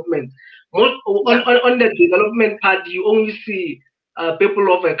development. On the development part, you only see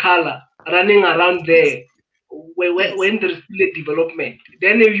people of a color running around there when there's still a development.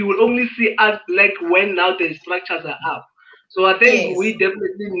 Then you will only see us black when now the structures are up. So I think we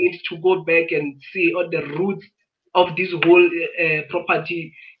definitely need to go back and see all the roots of this whole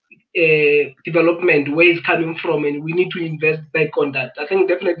property development, where it's coming from, and we need to invest back on that. I think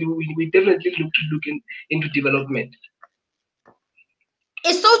definitely we definitely look into development.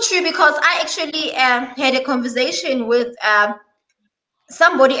 It's so true, because I actually had a conversation with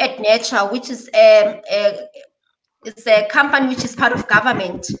somebody at Nature, which is it's a company which is part of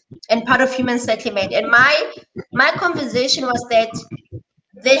government and part of human settlement. And my conversation was that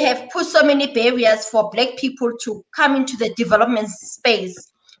they have put so many barriers for Black people to come into the development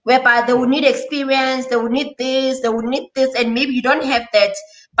space, whereby they will need experience, they will need this, they will need this, and maybe you don't have that,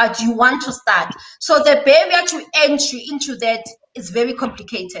 but you want to start. So the barrier to entry into that is very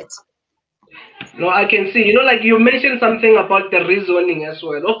complicated. No, I can see, like you mentioned something about the rezoning as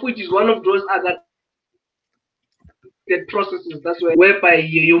well, of which is one of those other processes that's whereby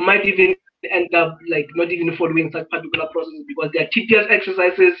you might even end up like not even following such particular processes because they are tedious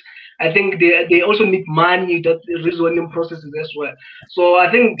exercises. I think they also need money, that rezoning processes as well. So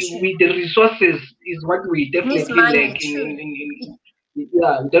I think with the resources is what we definitely lack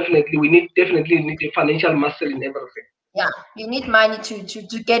yeah, definitely we definitely need the financial muscle in everything. Yeah, you need money to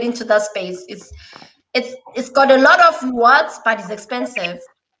get into that space. It's got a lot of rewards, but it's expensive.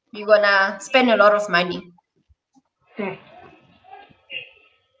 You're gonna spend a lot of money.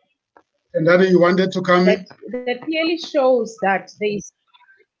 And then you wanted to come in? That clearly shows that there is,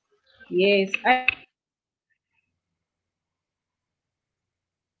 yes.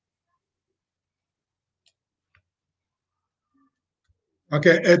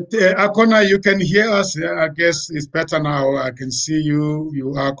 Okay, Akona, you can hear us. I guess it's better now. I can see you.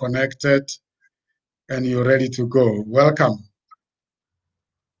 You are connected and you're ready to go. Welcome.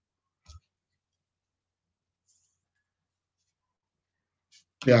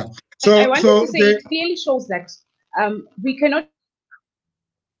 Yeah. So I wanted to say it clearly shows that we cannot.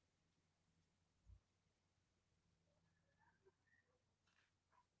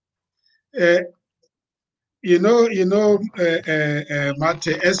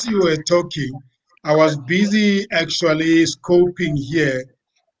 Mathe, as you were talking, I was busy actually scoping here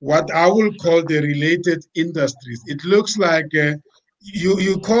what I will call the related industries. It looks like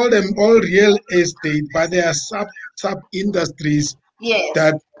you call them all real estate, but there are sub industries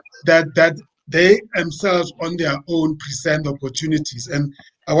that they themselves on their own present opportunities. And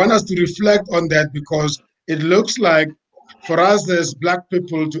I want us to reflect on that because it looks like for us as Black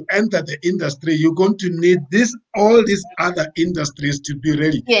people to enter the industry, you're going to need all these other industries to be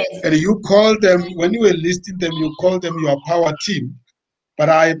ready. Yes. And you call them, when you were listing them, you call them your power team. But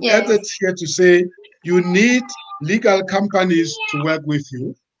I added here to say you need legal companies to work with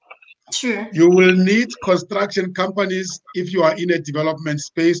you. True. You will need construction companies if you are in a development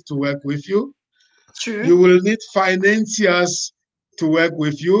space to work with you. True. You will need financiers to work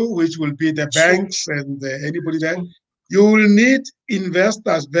with you, which will be the banks and anybody there. You will need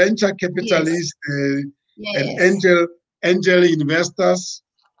investors, venture capitalists, and angel investors.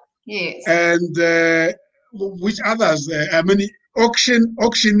 Yes. And which others? I mean,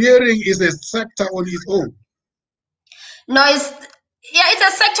 auctioneering is a sector on its own. No, it's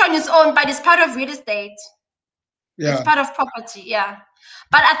a sector on its own, but it's part of real estate. Yeah. It's part of property, yeah.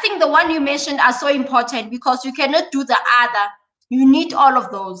 But I think the one you mentioned are so important because you cannot do the other. You need all of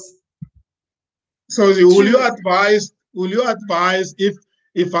those. So will you advise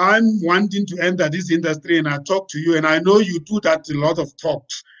if I'm wanting to enter this industry and I talk to you, and I know you do that a lot of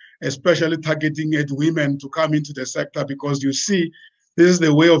talks, especially targeting at women to come into the sector because you see this is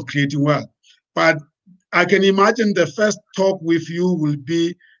the way of creating wealth. But I can imagine the first talk with you will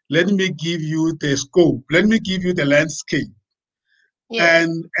be, let me give you the scope, let me give you the landscape. Yes.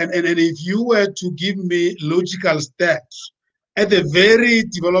 And if you were to give me logical steps at the very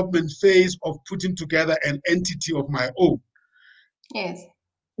development phase of putting together an entity of my own. Yes.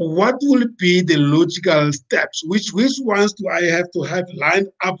 What will be the logical steps? Which ones do I have to have lined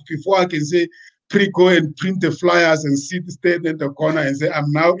up before I can say, go and print the flyers and stand in the corner and say,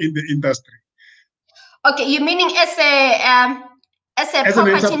 I'm now in the industry? Okay, you meaning as a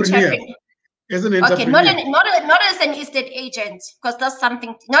property entrepreneur? As an entrepreneur. Okay, not as an estate agent, because that's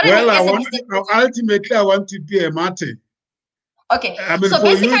something. Ultimately, I want to be a Mathe. Okay. I mean, so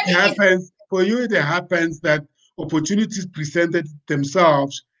basically, for you, it happens that opportunities presented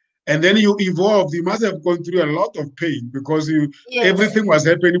themselves, and then you evolved. You must have gone through a lot of pain because everything was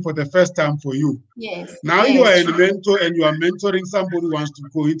happening for the first time for you. Yes. Now you are a mentor and you are mentoring somebody who wants to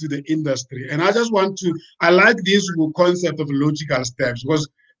go into the industry. And I just want to, I like this concept of logical steps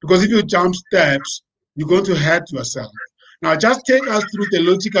because if you jump steps, you're going to hurt yourself. Now just take us through the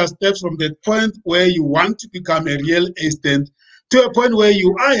logical steps from the point where you want to become a real estate to a point where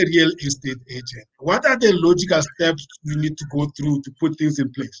you are a real estate agent. What are the logical steps you need to go through to put things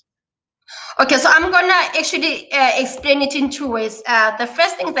in place? Okay, so I'm gonna actually explain it in two ways. The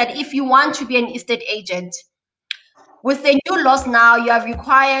first thing is that if you want to be an estate agent, with the new laws now, you are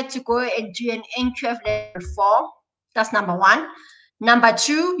required to go and do an NQF level 4. That's number one. Number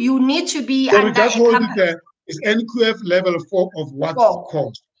two, you need to be under just a hold company. it there. Is NQF level 4 of what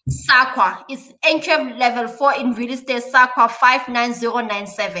course? SAQA. It's NQF level 4 in real estate, SAQA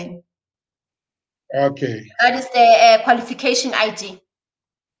 59097. Okay. That is the qualification ID.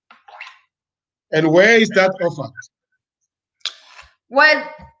 And where is that offered? Well,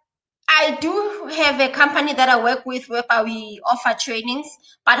 I do have a company that I work with whereby we offer trainings,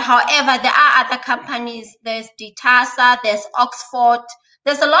 but however, there are other companies. There's DTASA, there's Oxford.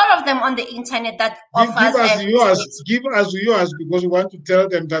 There's a lot of them on the internet that offers. Give us yours because we want to tell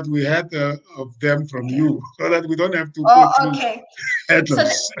them that we had of them from you, so that we don't have to go through. Okay.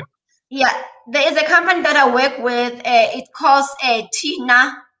 There is a company that I work with. It calls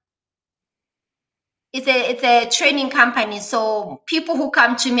TINA. It's a training company. So people who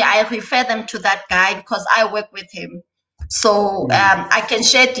come to me, I refer them to that guy because I work with him. So I can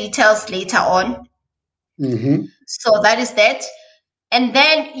share details later on. So that is that. And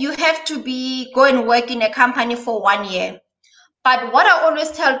then you have to go and work in a company for 1 year. But what I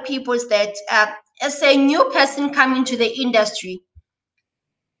always tell people is that as a new person coming to the industry,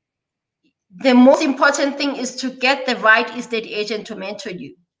 the most important thing is to get the right estate agent to mentor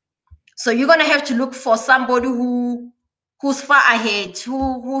you. So you're gonna have to look for somebody who's far ahead,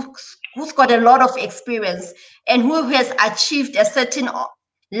 who's got a lot of experience and who has achieved a certain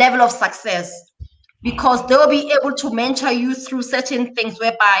level of success, because they'll be able to mentor you through certain things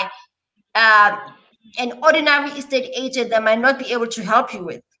whereby an ordinary estate agent that might not be able to help you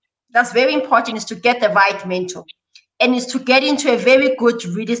with. That's very important, is to get the right mentor, and is to get into a very good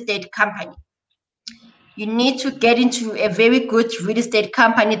real estate company. You need to get into a very good real estate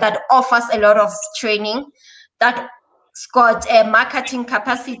company that offers a lot of training, that's got a marketing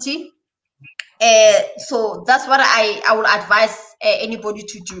capacity. So that's what I would advise anybody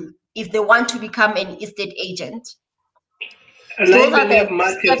to do if they want to become an estate agent. And those are the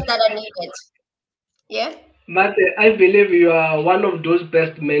steps that are needed. Yeah. Mathe, I believe you are one of those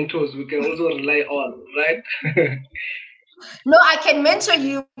best mentors we can also rely on, right? No, I can mentor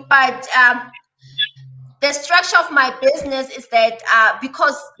you, but the structure of my business is that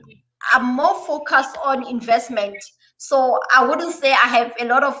because I'm more focused on investment, so I wouldn't say I have a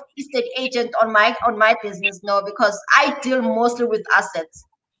lot of estate agent on my business, no, because I deal mostly with assets.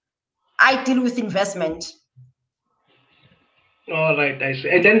 I deal with investment. All right, I see.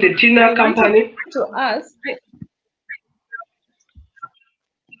 And then the China company to us.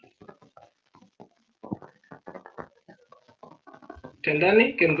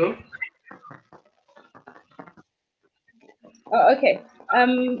 Tendani can go. Oh, okay.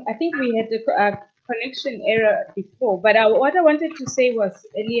 I think we had a connection error before, but what I wanted to say was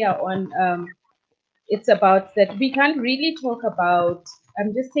earlier on, it's about that we can't really talk about,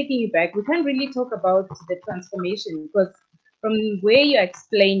 I'm just taking you back, we can't really talk about the transformation, because from where you're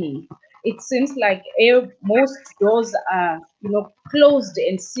explaining, it seems like most doors are, closed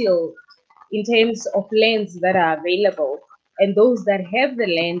and sealed in terms of lands that are available. And those that have the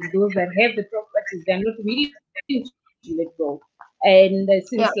land, those that have the properties, they're not willing to let go. And it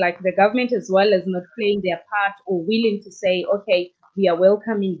seems like the government as well is not playing their part or willing to say, okay, we are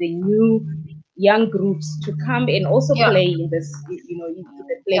welcoming the new young groups to come and also play in this, into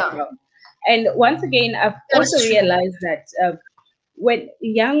the playground. And once again, I've also realized that when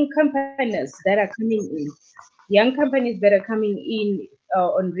young companies that are coming in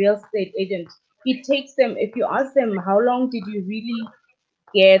on real estate agents, it takes them, if you ask them, how long did you really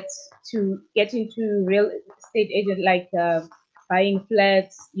get into real estate agent, like buying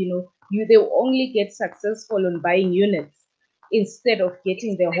flats, they will only get successful on buying units instead of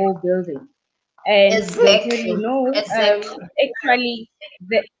getting the whole building. And they'll tell you, actually,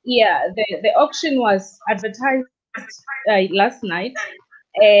 the auction was advertised last night,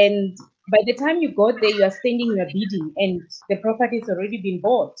 and by the time you got there, you are standing, you are bidding, and the property has already been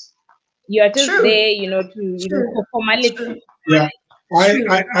bought. You are just there, for formality. Yeah, I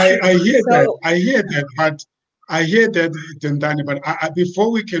hear that. I hear that, but I hear that, Tendani, but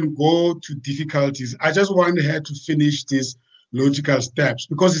before we can go to difficulties, I just want her to finish these logical steps,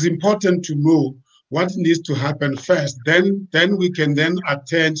 because it's important to know what needs to happen first. Then we can then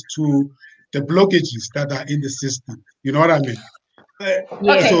attend to the blockages that are in the system. You know what I mean?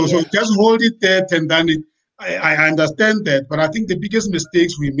 Okay. So just hold it there, Tendani. I understand that, but I think the biggest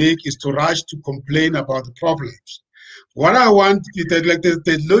mistakes we make is to rush to complain about the problems. What I want is that, like,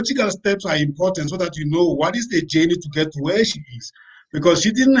 the logical steps are important so that you know what is the journey to get to where she is, because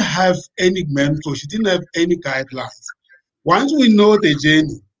she didn't have any mentor, she didn't have any guidelines. Once we know the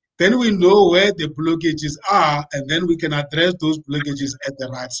journey, then we know where the blockages are, and then we can address those blockages at the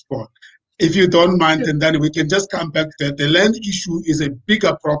right spot. If you don't mind, and then we can just come back to that. The land issue is a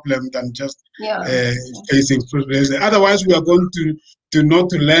bigger problem than just facing. Otherwise, we are going to not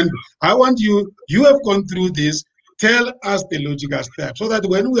to land. I want you have gone through this. Tell us the logical steps so that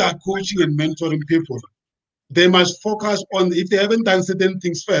when we are coaching and mentoring people, they must focus on, if they haven't done certain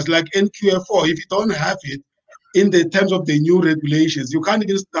things first, like NQF4, if you don't have it in the terms of the new regulations, you can't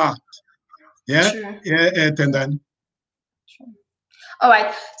even start. Yeah, True. Tendani. All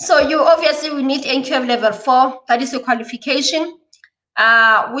right. So you obviously will need NQF level 4. That is your qualification,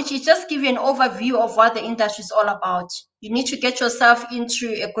 which is just give you an overview of what the industry is all about. You need to get yourself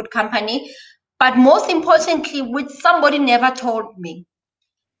into a good company. But most importantly, which somebody never told me,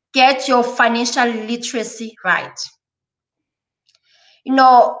 get your financial literacy right. You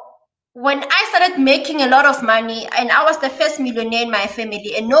know, when I started making a lot of money, and I was the first millionaire in my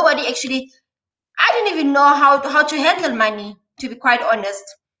family, and nobody actually, I didn't even know how to handle money, to be quite honest.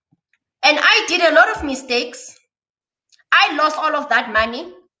 And I did a lot of mistakes. I lost all of that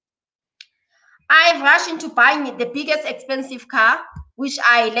money. I rushed into buying the biggest expensive car, which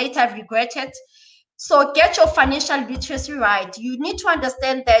I later regretted. So get your financial literacy right. You need to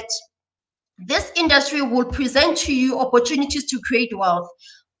understand that this industry will present to you opportunities to create wealth.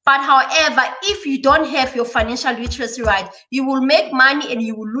 But however, if you don't have your financial literacy right, you will make money and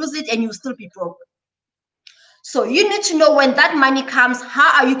you will lose it and you'll still be broke. So you need to know when that money comes,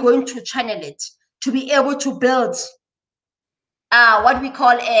 how are you going to channel it to be able to build what we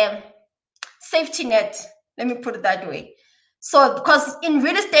call a safety net. Let me put it that way. So because in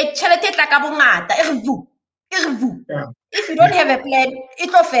real estate, if you don't have a plan,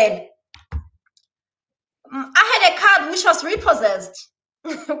 it will fail. I had a card which was repossessed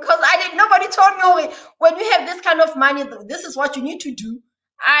because nobody told me, when you have this kind of money, this is what you need to do.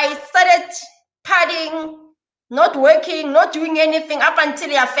 I started partying, not working, not doing anything up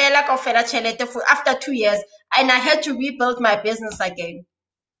until I fell like after 2 years, and I had to rebuild my business again.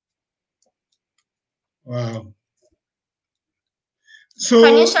 Wow.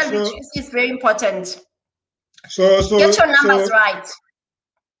 Financial literacy is very important. So get your numbers right.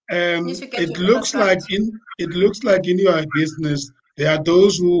 It looks like in your business there are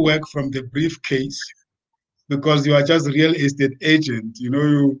those who work from the briefcase because you are just a real estate agent. You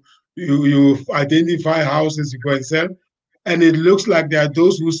know, you identify houses, you go and sell. And it looks like there are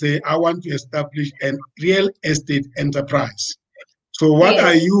those who say, I want to establish a real estate enterprise. So what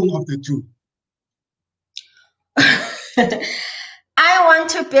are you of the two? I want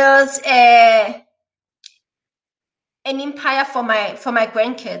to build an empire for my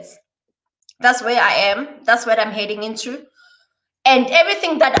grandkids. That's where I am. That's what I'm heading into. And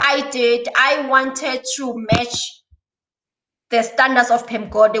everything that I did, I wanted to match the standards of Pem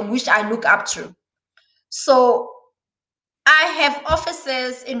Gordon, which I look up to. So I have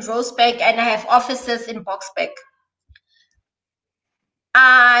offices in Rosebank and I have offices in Boksburg.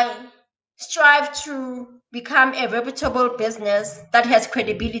 I strive to become a reputable business that has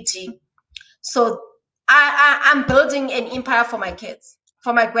credibility. So I'm building an empire for my kids,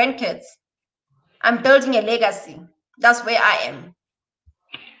 for my grandkids. I'm building a legacy. That's where I am.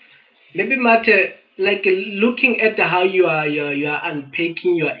 Maybe Mathe, like looking at how you are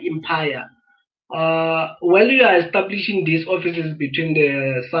unpacking your empire. While you are establishing these offices between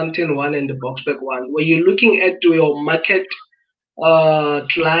the Sandton one and the Boksburg one, were you looking at your market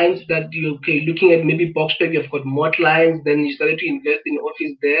clients that looking at maybe Boksburg, you've got more clients, then you started to invest in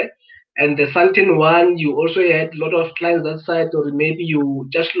office there, and the Sandton one, you also had a lot of clients that side, or maybe you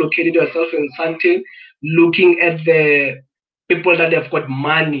just located yourself in Sandton, looking at the people that have got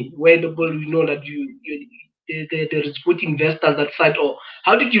money, where the people you know that there is good investors that side, or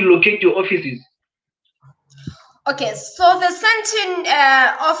how did you locate your offices? Okay, so the Sandton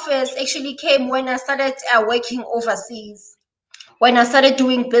office actually came when I started working overseas, when I started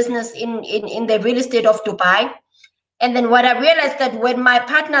doing business in the real estate of Dubai. And then what I realized that when my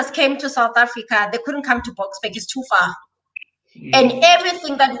partners came to South Africa, they couldn't come to Boksburg, it's too far. And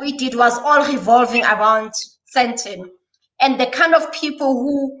everything that we did was all revolving around Sandton. And the kind of people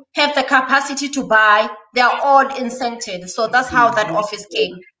who have the capacity to buy, they are all in Sandton. So that's how that office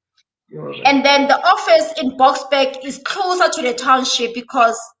came. And then the office in Boksburg is closer to the township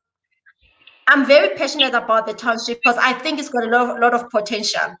because I'm very passionate about the township because I think it's got a lot of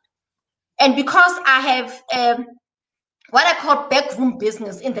potential. And because I have what I call backroom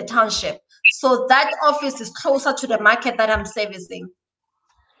business in the township, so that office is closer to the market that I'm servicing.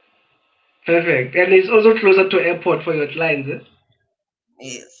 Perfect. And it's also closer to airport for your clients, eh?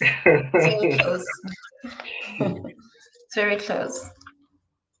 Yes, very close. Very close.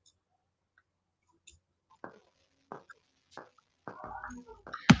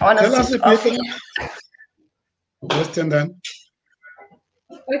 Tell us a bit. Question then.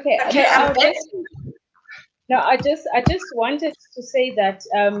 Okay. I just wanted to say that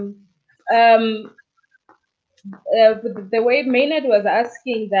the way Maynard was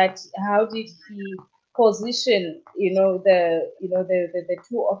asking that, how did he position, the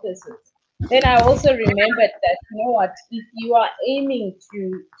two offices? Then I also remembered that, you know what, if you are aiming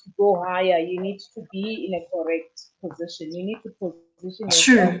to go higher, you need to be in a correct position. You need to position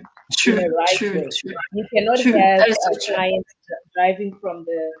yourself in the right way. You cannot have a client driving from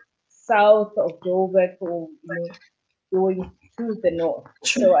the south of Joburg or going to the north.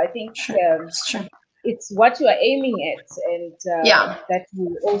 So I think it's what you are aiming at, and that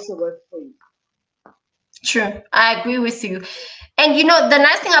will also work for you. True, I agree with you. And the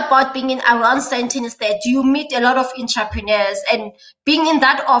nice thing about being in around Sandton is that you meet a lot of entrepreneurs, and being in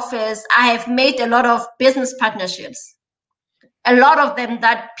that office, I have made a lot of business partnerships. A lot of them,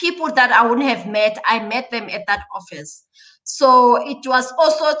 that people that I wouldn't have met, I met them at that office. So it was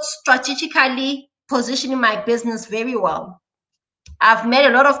also strategically positioning my business very well. I've met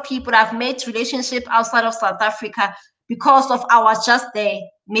a lot of people. I've made relationships outside of South Africa because of I was just there,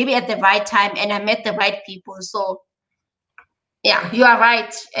 maybe at the right time, and I met the right people. So yeah, you are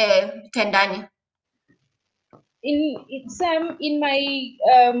right, Tendani. In my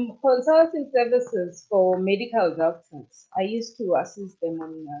consulting services for medical doctors, I used to assist them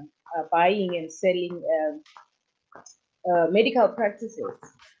on buying and selling medical practices.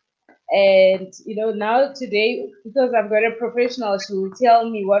 And now today, because I've got a professional, she will tell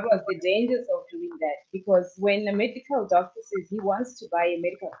me what was the dangers of doing that. Because when a medical doctor says he wants to buy a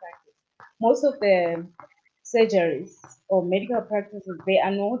medical practice, most of the surgeries or medical practices,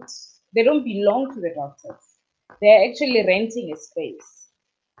 they don't belong to the doctors. They're actually renting a space.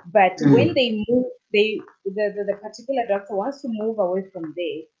 But when they move, the particular doctor wants to move away from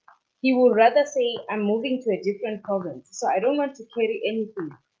there. He will rather say, I'm moving to a different province, so I don't want to carry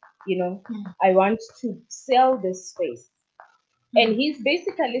anything. I want to sell this space. And he's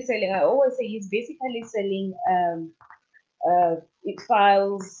basically selling, I always say he's basically selling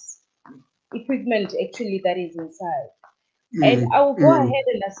files, equipment actually that is inside. And I will go ahead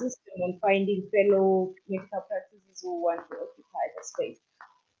and assist them on finding fellow medical practices who want to occupy the space.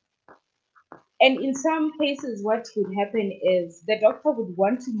 And in some cases, what would happen is the doctor would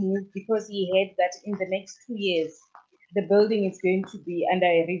want to move because he heard that in the next 2 years, the building is going to be under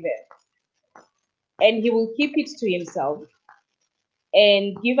a revamp. And he will keep it to himself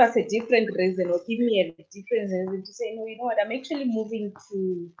and give us a different reason, or give me a different reason to say, no, you know what, I'm actually moving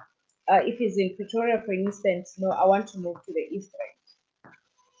to, if he's in Pretoria, for instance, no, I want to move to the East Rand.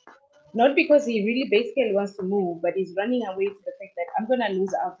 Not because he really basically wants to move, but he's running away to the fact that I'm going to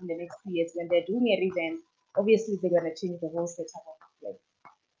lose out in the next 2 years. When they're doing a revamp, obviously they're going to change the whole setup of the place.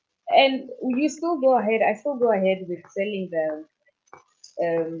 And I still go ahead with selling the,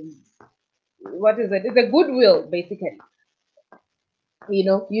 what is it? It's a goodwill, basically.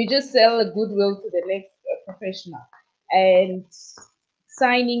 You just sell a goodwill to the next professional, and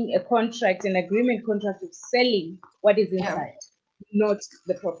signing a contract, an agreement contract of selling what is inside, not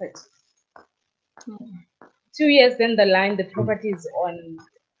the property. 2 years down the line, the property is on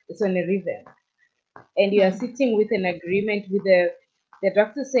a revamp, and you are sitting with an agreement with the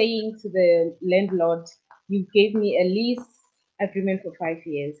doctor saying to the landlord, you gave me a lease agreement for 5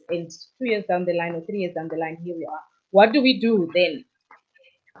 years, and 2 years down the line or 3 years down the line, here we are. What do we do then?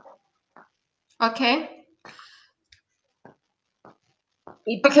 Okay.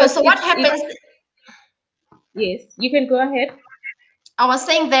 Okay, so what happens? Yes, you can go ahead. I was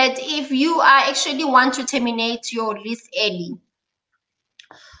saying that if you actually want to terminate your lease early,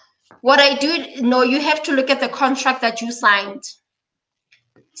 what I do, you have to look at the contract that you signed.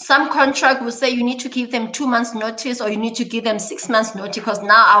 Some contract will say you need to give them 2 months notice, or you need to give them 6 months notice, because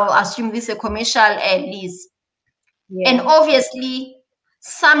now I will assume this is a commercial lease. Yeah. And obviously,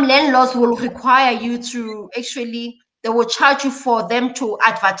 some landlords will require you to they will charge you for them to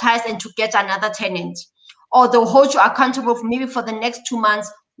advertise and to get another tenant. or they'll hold you accountable for maybe for the next 2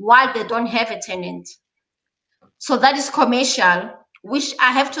 months while they don't have a tenant. So that is commercial, which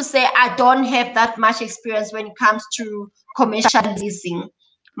I have to say I don't have that much experience when it comes to commercial leasing.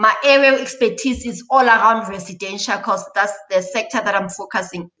 My area of expertise is all around residential because that's the sector that I'm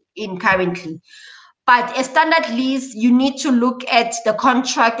focusing in currently. But a standard lease, you need to look at the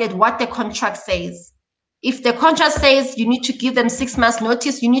contract and what the contract says. If the contract says you need to give them 6 months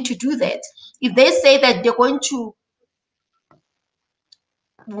notice, you need to do that. If they say that they're going to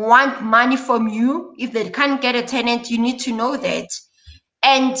want money from you, if they can't get a tenant, you need to know that.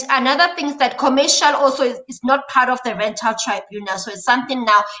 And another thing is that commercial also is not part of the rental tribunal. So it's something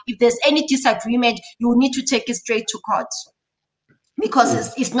now, if there's any disagreement, you will need to take it straight to court because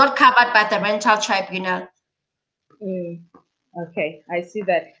it's not covered by the rental tribunal. Okay, I see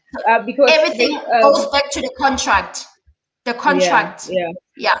that. Because everything goes back to the contract. The contract.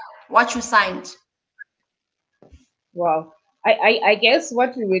 Yeah, what you signed. Wow. I guess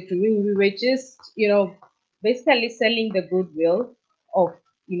what we were doing, we were just, basically selling the goodwill of,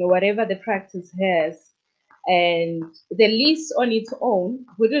 whatever the practice has. And the lease on its own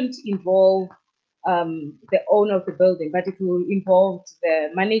wouldn't involve the owner of the building, but it will involve the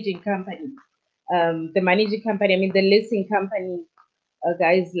managing company. I mean, the leasing company,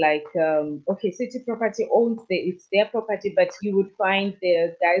 guys like, City Property owns it's their property, but you would find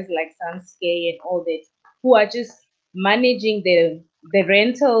the guys like Sanskay and all that who are just managing the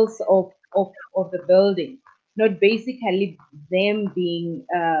rentals of the building, not basically them being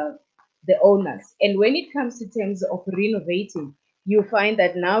the owners. And when it comes to terms of renovating, you find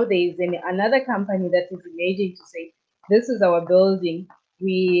that now there is another company that is emerging to say, this is our building.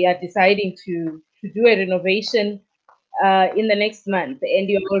 We are deciding to do a renovation in the next month, and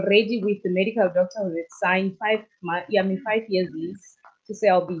you're already with the medical doctor who has signed 5 years lease to say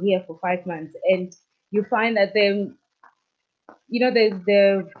I'll be here for 5 months, and you find that then,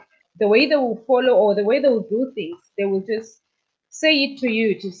 the way they will follow or the way they will do things, they will just say it to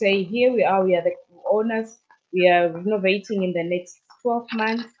you to say, here we are the owners, we are renovating in the next 12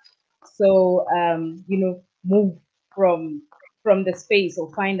 months, so move from the space or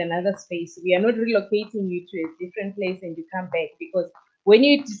find another space. We are not relocating you to a different place and you come back, because when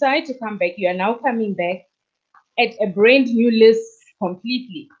you decide to come back, you are now coming back at a brand new list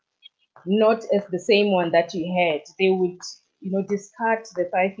completely, not as the same one that you had. They would, discard the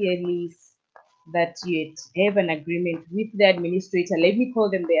 5-year lease that you have an agreement with the administrator. Let me call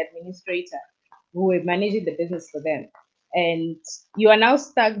them the administrator who were managing the business for them. And you are now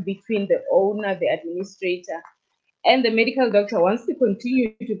stuck between the owner, the administrator, and the medical doctor wants to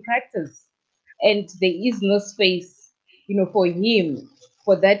continue to practice, and there is no space, for him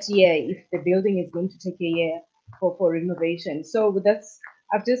for that year if the building is going to take a year for renovation. So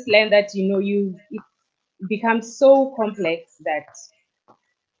I've just learned that it becomes so complex that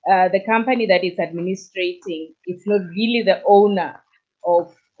the company that is administrating, it's not really the owner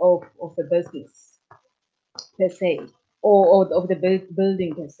of the business per se, or of the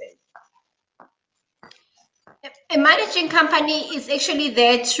building per se. A managing company is actually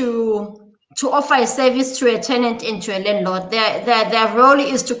there to offer a service to a tenant and to a landlord. Their role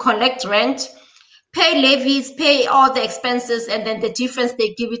is to collect rent, pay levies, pay all the expenses, and then the difference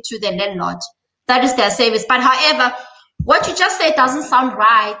they give it to the landlord. That is their service. But however, what you just said doesn't sound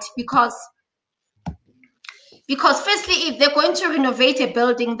right, because firstly, if they're going to renovate a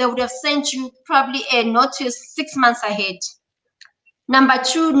building, they would have sent you probably a notice 6 months ahead. Number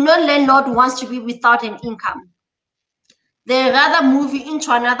two, no landlord wants to be without an income. They rather move you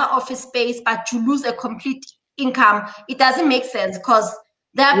into another office space, but to lose a complete income, it doesn't make sense, because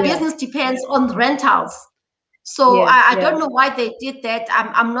their business depends on the rentals. So I don't know why they did that.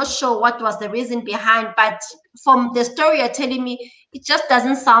 I'm not sure what was the reason behind, but from the story you're telling me, it just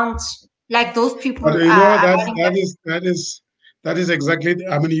doesn't sound like those people. But that is exactly.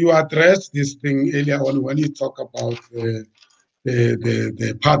 I mean, you addressed this thing earlier on when you talk about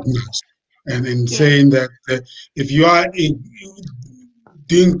the partners, and in saying that if you are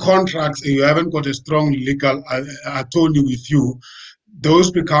doing contracts and you haven't got a strong legal attorney with you, those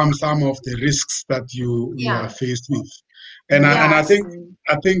become some of the risks that you are faced with. And I think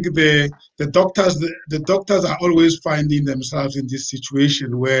the doctors are always finding themselves in this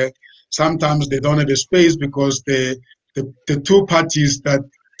situation where sometimes they don't have a space because the two parties that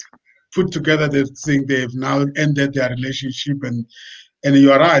put together the thing, they've now ended their relationship. And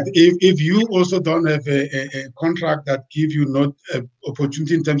you are right. If you also don't have a contract that gives you not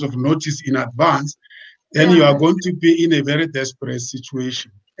opportunity in terms of notice in advance, then you are going to be in a very desperate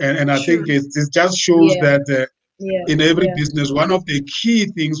situation. And I think it just shows that in every business, one of the key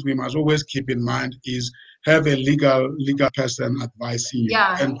things we must always keep in mind is have a legal person advising you,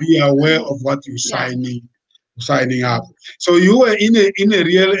 Yeah. and be aware of what you're signing up. So you were in a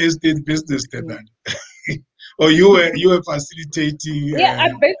real estate business then, or you were facilitating. Yeah,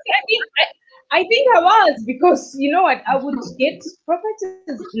 I think I was, because you know what, I would get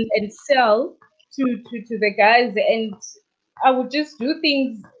properties and sell to the guys, and I would just do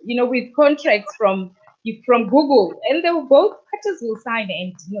things, you know, with contracts from Google, and they will, both parties will sign,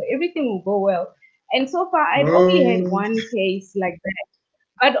 and you know, everything will go well. And so far, I've only had one case like that,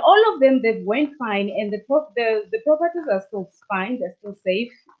 but all of them, they went fine, and the properties are still fine, they're still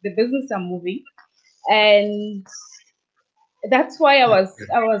safe, the business are moving, and that's why I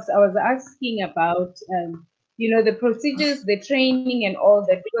was asking about you know, the procedures, the training, and all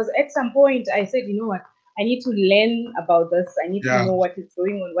that, because at some point I said, you know what, I need to learn about this. I need to know what is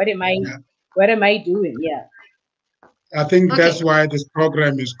going on. What am I doing? Yeah. I think that's why this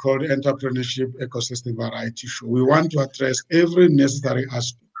program is called Entrepreneurship Ecosystem Variety Show. We want to address every necessary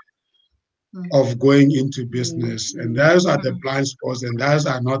aspect of going into business, and those are the blind spots, and those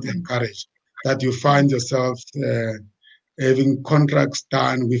are not encouraged. That you find yourself having contracts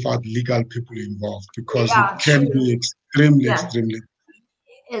done without legal people involved, because it can be extremely.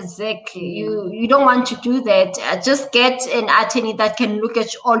 Exactly. You don't want to do that. Just get an attorney that can look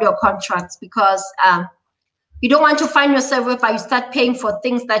at all your contracts, because you don't want to find yourself whereby you start paying for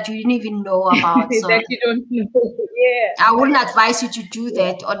things that you didn't even know about. So that you don't know. Yeah. I wouldn't advise you to do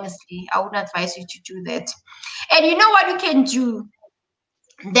that, honestly. I wouldn't advise you to do that. And you know what you can do?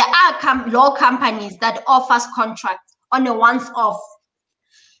 There are law companies that offers contracts on a once-off.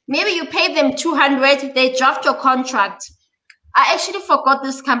 Maybe you pay them 200, they draft your contract. I actually forgot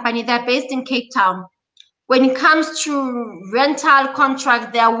this company. They're based in Cape Town. When it comes to rental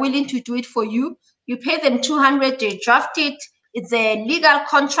contract, they are willing to do it for you. You pay them 200, they draft it. It's a legal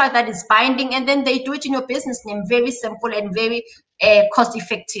contract that is binding, and then they do it in your business name. Very simple and very cost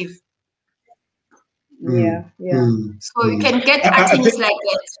effective. Yeah. So you can get attorneys like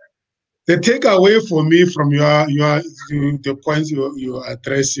that. The takeaway for me from the points you're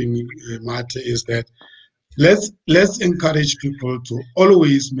addressing, Mathe, is that let's encourage people to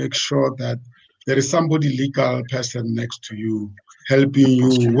always make sure that there is somebody legal person next to you, helping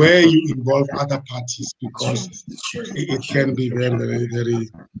you, where you involve other parties, because it can be very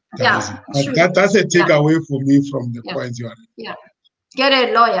challenging. But that's a takeaway for me from the points you are. Yeah, get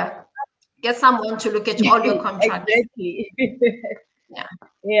a lawyer, get someone to look at all your contracts. Exactly.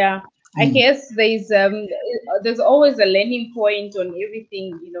 Yeah. I guess there's always a learning point on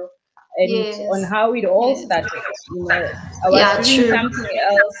everything, you know, and on how it all started. You know, I was doing something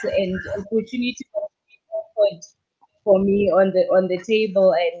else, and opportunity offered for me on the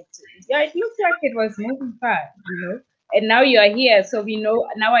table, and it looks like it was moving fast, you know. And now you are here, so we know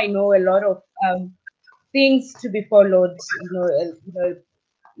now. I know a lot of things to be followed,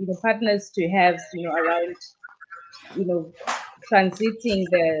 partners to have, around, transiting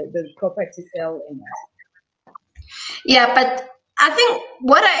the property sale. Yeah, but I think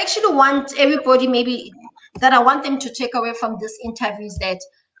what I actually want everybody, maybe that I want them to take away from this interview, is that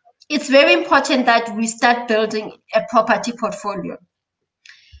it's very important that we start building a property portfolio.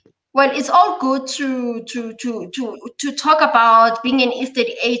 Well, it's all good to talk about being an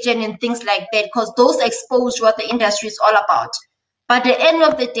estate agent and things like that, because those expose what the industry is all about. But at the end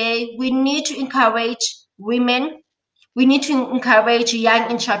of the day, we need to encourage women. We need to encourage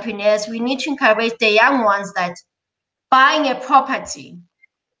young entrepreneurs. We need to encourage the young ones that buying a property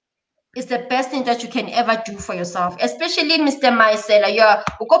is the best thing that you can ever do for yourself, especially Mr. Maisela. You're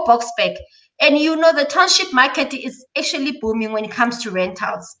go Boxback, and you know the township market is actually booming when it comes to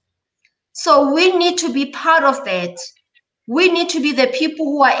rentals. So we need to be part of that. We need to be the people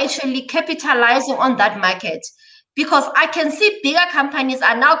who are actually capitalizing on that market, because I can see bigger companies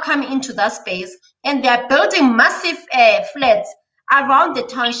are now coming into that space, and they're building massive flats around the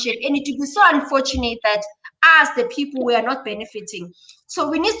township, and it would be so unfortunate that us, the people, we are not benefiting. So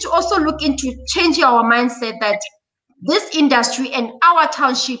we need to also look into changing our mindset that this industry and our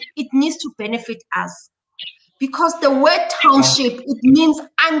township, it needs to benefit us, because the word township, it means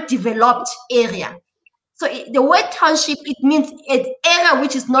undeveloped area. So the word township, it means an area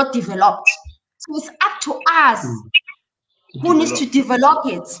which is not developed. So it's up to us who needs to develop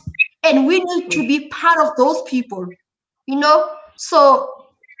it, and we need to be part of those people, So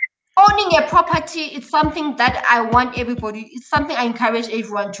owning a property is something that I want everybody, it's something I encourage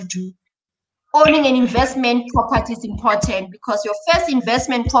everyone to do. Owning an investment property is important, because your first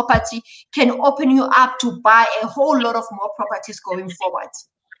investment property can open you up to buy a whole lot of more properties going forward.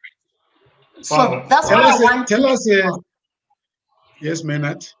 So that's what I want. Tell us, yes,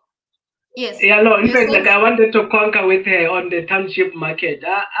 Maynard. Yes. Yeah, no, in You fact, said? like I wanted to conquer with her on the township market.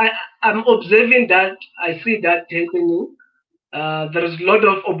 I'm observing that, I see that happening. There is a lot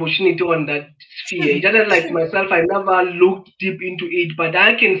of opportunity on that sphere. True. Just like True. myself, I never looked deep into it, but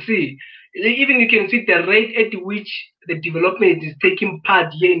I can see, even you can see the rate at which the development is taking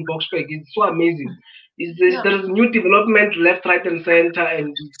part here in Boksburg. It's so amazing. Yeah. There is new development left, right, and center,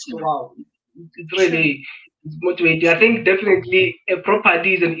 and True. wow, it's True. really, it's motivating. I think definitely a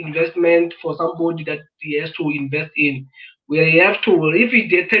property is an investment for somebody that he has to invest in. Where you have to, if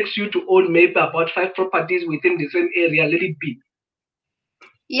it takes you to own maybe about 5 properties within the same area, let it be.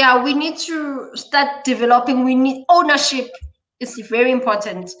 Yeah, we need to start developing. We need ownership. It's very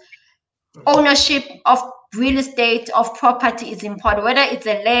important. Ownership of real estate, of property is important. Whether it's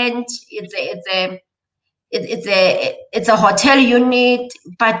a land, it's a hotel unit,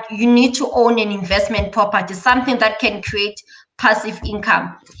 but you need to own an investment property, something that can create passive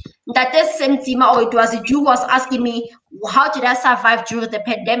income. That is Sentima, or it was you was asking me, how did I survive during the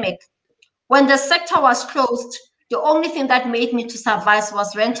pandemic? When the sector was closed, the only thing that made me to survive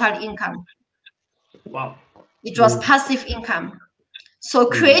was rental income. Wow. It was passive income. So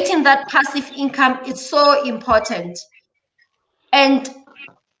creating that passive income is so important. And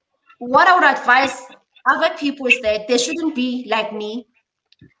what I would advise other people is that they shouldn't be like me.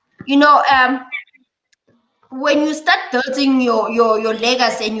 You know, when you start building your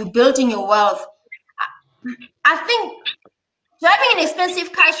legacy and you're building your wealth, I think driving an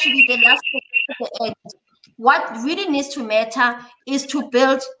expensive car should be the last thing at the end. What really needs to matter is to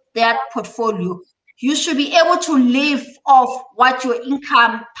build that portfolio. You should be able to live off what your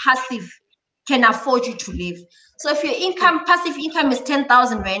income passive can afford you to live. So if your income, passive income is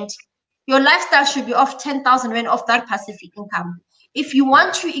 10,000 rand, your lifestyle should be off 10,000 rand of that passive income. If you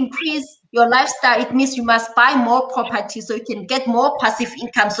want to increase your lifestyle, it means you must buy more property so you can get more passive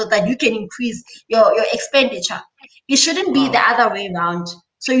income so that you can increase your expenditure. It shouldn't be the other way around.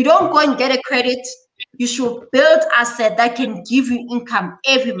 So you don't go and get a credit. You should build asset that can give you income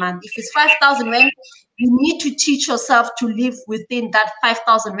every month. If it's 5,000 rand, you need to teach yourself to live within that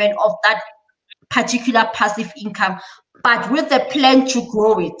 5,000 rand of that particular passive income, but with a plan to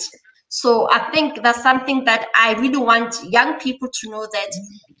grow it. So I think that's something that I really want young people to know, that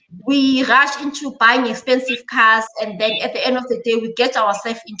we rush into buying expensive cars and then at the end of the day we get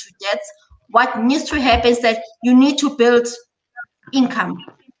ourselves into debt. What needs to happen is that you need to build income.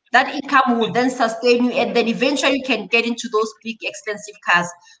 That income will then sustain you, and then eventually you can get into those big expensive cars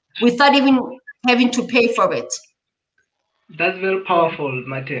without even having to pay for it. That's very powerful,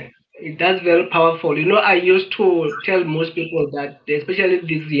 Mathe. That's very powerful. You know, I used to tell most people that, especially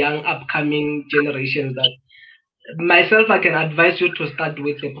these young upcoming generations, that myself, I can advise you to start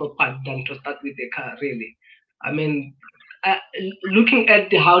with a property than to start with a car, really. I mean, looking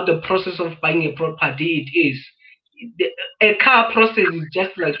at how the process of buying a property it is, a car process is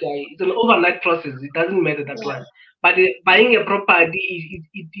just like it's an overnight process. It doesn't matter that one. But buying a property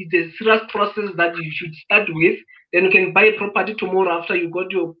is a serious process that you should start with. Then you can buy a property tomorrow after you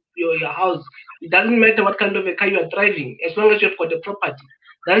got your house. It doesn't matter what kind of a car you are driving, as long as you've got a property.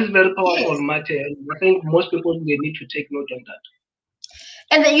 That is very powerful, Yes. Mathe. I think most people they need to take note of that.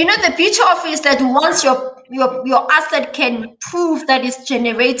 And then, you know, the beauty of it is that once your asset can prove that it's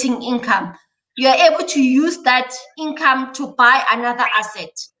generating income, you are able to use that income to buy another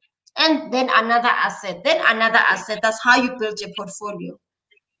asset, and then another asset, then another asset. That's how you build your portfolio.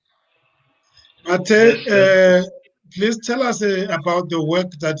 Mathe, please tell us about the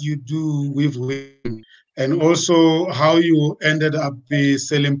work that you do with women, and also how you ended up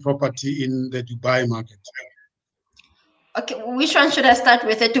selling property in the Dubai market. Okay, which one should I start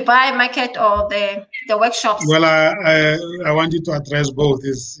with, the Dubai market or the workshops? Well, I want you to address both.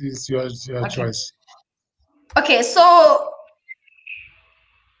 It's your choice. Okay, so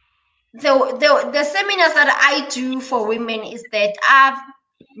the seminars that I do for women is that I've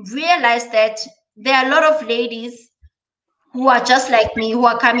realized that there are a lot of ladies who are just like me, who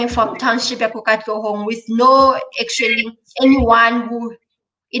are coming from township home with no actually anyone who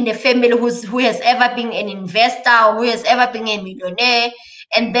in the family who has ever been an investor or who has ever been a millionaire.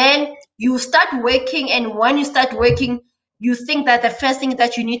 And then you start working, and when you start working, you think that the first thing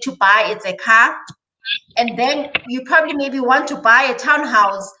that you need to buy is a car. And then you probably maybe want to buy a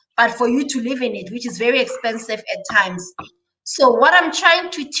townhouse, but for you to live in it, which is very expensive at times. So what I'm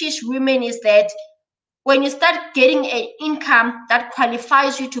trying to teach women is that when you start getting an income that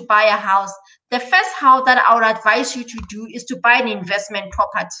qualifies you to buy a house, the first house that I would advise you to do is to buy an investment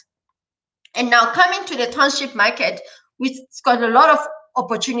property. And now coming to the township market, which has got a lot of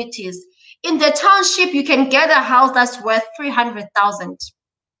opportunities. In the township, you can get a house that's worth 300,000.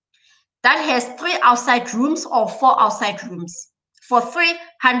 that has 3 outside rooms or 4 outside rooms for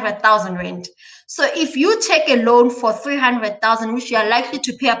 300,000 rand. So if you take a loan for 300,000, which you are likely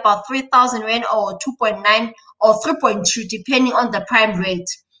to pay about 3,000 rand or 2.9 or 3.2, depending on the prime rate.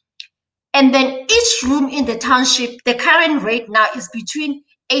 And then each room in the township, the current rate now is between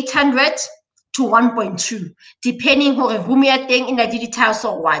 800 to 1.2, depending on the room you're in the details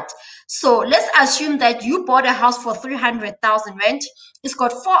or what. So let's assume that you bought a house for 300,000 rent. It's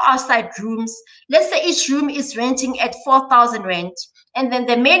got 4 outside rooms. Let's say each room is renting at 4,000 rent. And then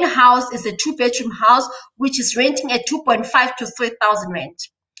the main house is a 2-bedroom house, which is renting at 2.5 to 3,000 rent.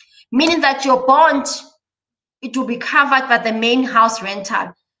 Meaning that your bond, it will be covered by the main house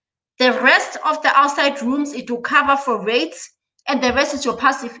rental. The rest of the outside rooms, it will cover for rates, and the rest is your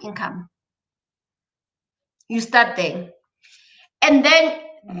passive income. You start there. And then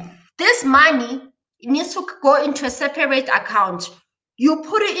this money needs to go into a separate account. You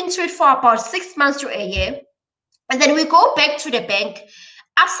put it into it for about 6 months to a year, and then we go back to the bank.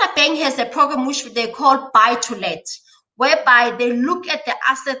 Absa Bank has a program which they call buy to let, whereby they look at the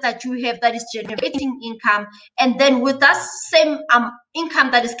asset that you have that is generating income, and then with that same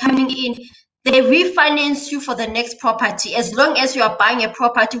income that is coming in, they refinance you for the next property, as long as you are buying a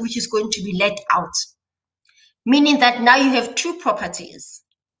property which is going to be let out. Meaning that now you have 2 properties.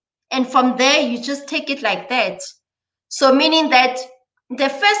 And from there, you just take it like that. So meaning that the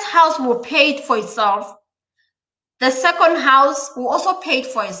first house will pay it for itself. The second house will also pay it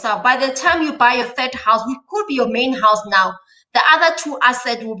for itself. By the time you buy your third house, which could be your main house now, the other 2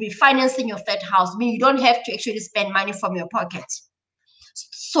 assets will be financing your third house. Meaning you don't have to actually spend money from your pocket.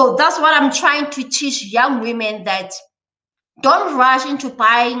 So that's what I'm trying to teach young women, that don't rush into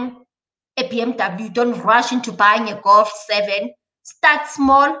buying a BMW, don't rush into buying a Golf 7. Start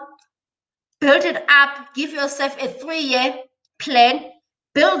small, build it up, give yourself a 3-year plan,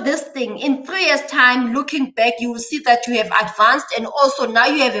 build this thing. In 3 years' time, looking back, you will see that you have advanced, and also now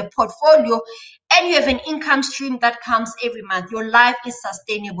you have a portfolio and you have an income stream that comes every month. Your life is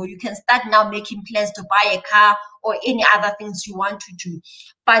sustainable. You can start now making plans to buy a car or any other things you want to do.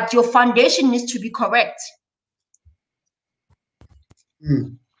 But your foundation needs to be correct.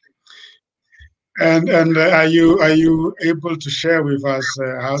 And are you able to share with us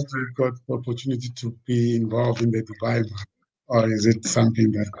how you got the opportunity to be involved in the Dubai market, or is it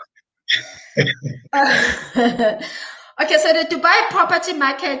something that? Okay, so the Dubai property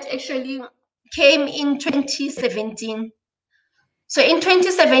market actually came in 2017. So in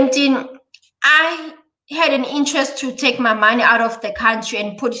 2017, I had an interest to take my money out of the country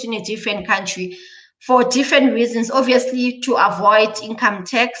and put it in a different country for different reasons. Obviously, to avoid income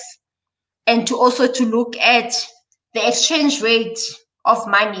tax, and to also to look at the exchange rate of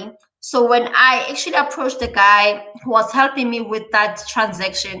money. So when I actually approached the guy who was helping me with that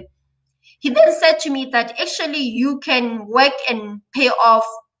transaction, he then said to me that actually you can work and pay off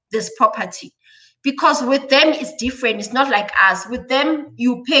this property, because with them it's different. It's not like us. With them,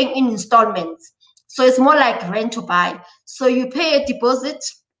 you pay in installments. So it's more like rent to buy. So you pay a deposit.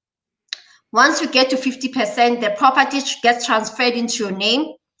 Once you get to 50%, the property gets transferred into your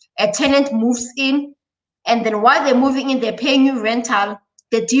name. A tenant moves in, and then while they're moving in, they're paying you rental.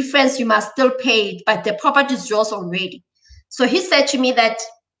 The difference you must still pay it, but the property is yours already. So he said to me that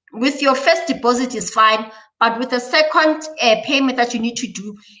with your first deposit is fine, but with the second payment that you need to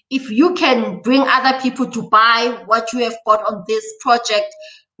do, if you can bring other people to buy what you have bought on this project,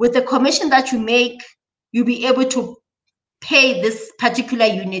 with the commission that you make, you'll be able to pay this particular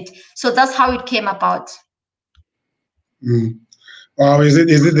unit. So that's how it came about. Wow, is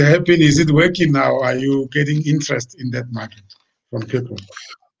it happening? Is it working now? Are you getting interest in that market from people?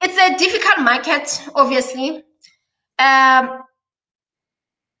 It's a difficult market, obviously. The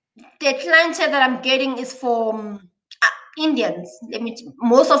clientele that I'm getting is from Indians.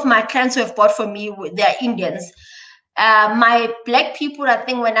 Most of my clients who have bought from me, they're Indians. My black people, I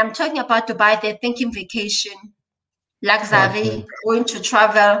think when I'm talking about Dubai, they're thinking vacation, luxury, going to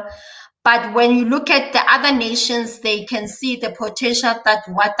travel. But when you look at the other nations, they can see the potential that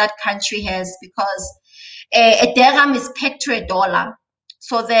what that country has, because a dirham is pegged to a dollar.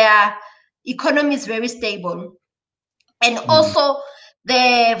 So their economy is very stable. And also,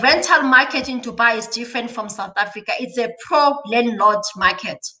 the rental market in Dubai is different from South Africa. It's a pro-landlord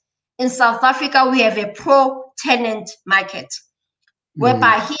market. In South Africa, we have a pro-tenant market,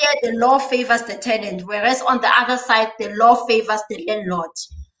 whereby here the law favors the tenant, whereas on the other side, the law favors the landlord.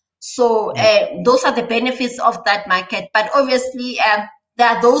 So those are the benefits of that market. But obviously, there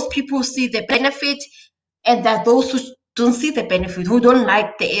are those people who see the benefit, and there are those who don't see the benefit, who don't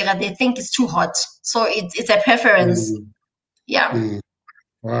like the area. They think it's too hot. So it's a preference. Yeah.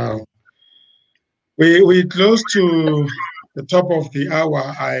 Wow. We close to the top of the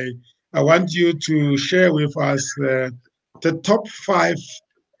hour. I want you to share with us the top 5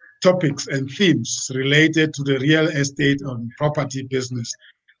 topics and themes related to the real estate and property business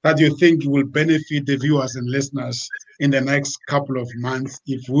that you think will benefit the viewers and listeners in the next couple of months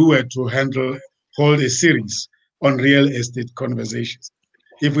if we were to hold a series on real estate conversations.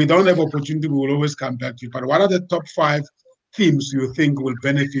 If we don't have opportunity, we will always come back to you. But what are the top 5 themes you think will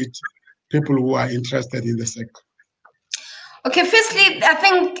benefit people who are interested in the sector? Okay, firstly, I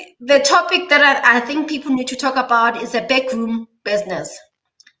think the topic that I think people need to talk about is the backroom business.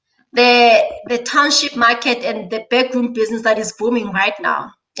 The township market and the backroom business that is booming right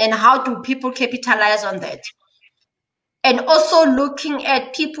now, and how do people capitalize on that? And also looking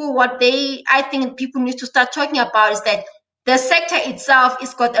at people, I think people need to start talking about is that the sector itself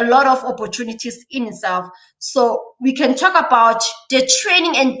has got a lot of opportunities in itself. So we can talk about the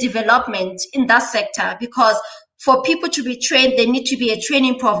training and development in that sector, because for people to be trained, they need to be a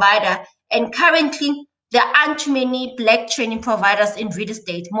training provider. And currently, there aren't too many Black training providers in real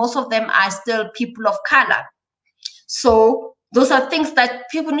estate. Most of them are still people of color. So those are things that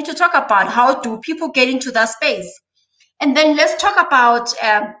people need to talk about. How do people get into that space? And then let's talk about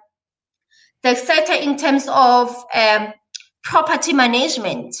the sector in terms of property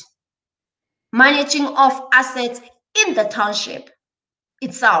management, managing of assets in the township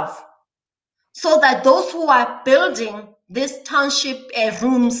itself, so that those who are building these township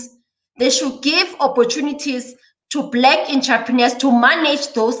rooms, they should give opportunities to Black entrepreneurs to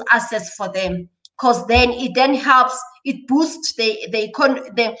manage those assets for them, because then it helps, it boosts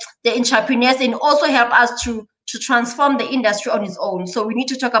the entrepreneurs, and also help us to transform the industry on its own. So we need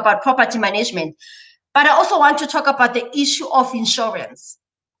to talk about property management. But I also want to talk about the issue of insurance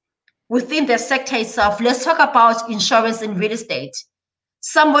within the sector itself. Let's talk about insurance in real estate.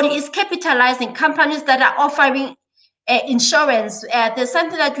 Somebody is capitalizing, companies that are offering insurance. There's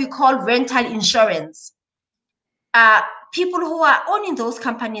something that we call rental insurance. People who are owning those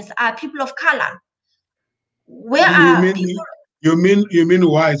companies are people of color. You mean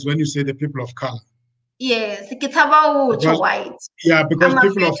whites when you say the people of color? Yes, because, white. Yeah, because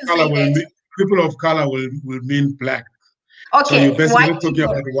people of color will mean Black. Okay, so you're basically talking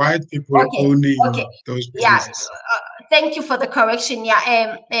about white people owning those businesses. Yeah, thank you for the correction.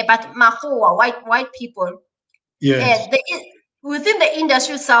 Yeah, but Mahua, white people. Yes. Within the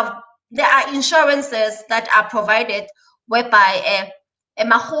industry itself, there are insurances that are provided whereby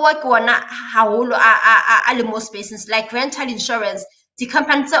Mahua kona haholo a most spaces, like rental insurance. The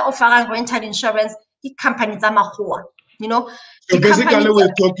companies are offering rental insurance. The companies are Mahua. You know. So basically,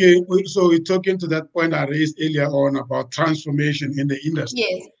 we're talking to that point I raised earlier on about transformation in the industry.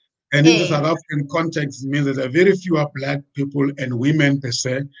 Yes. And in the South African context, it means that there are very few Black people and women per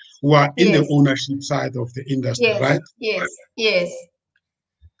se who are in the ownership side of the industry, right? Yes.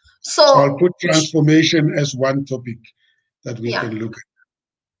 So I'll put transformation as one topic that we can look at.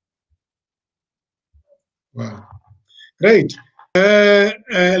 Wow, great.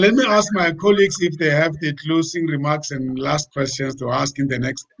 Let me ask my colleagues if they have the closing remarks and last questions to ask in the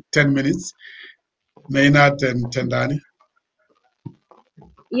next 10 minutes. Maynard and Tendani.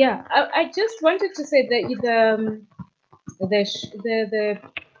 Yeah, I just wanted to say that the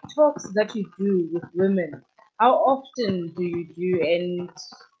talks that you do with women, how often do you do, and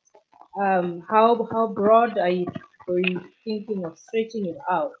how broad are you thinking of stretching it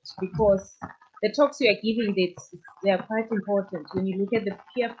out? Because the talks you are giving, they are quite important when you look at the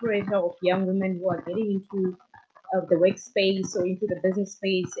peer pressure of young women who are getting into the workspace or into the business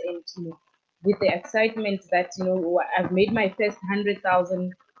space, and with the excitement that I've made my first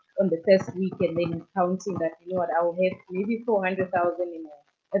 100,000 on the first week, and then counting that what I will have maybe 400,000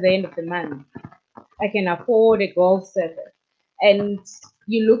 at the end of the month. I can afford a golf server, and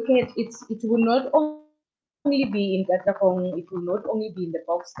you look at it will not only be in Katlehong, it will not only be in the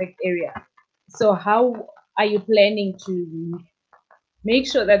Boksburg area. So how are you planning to make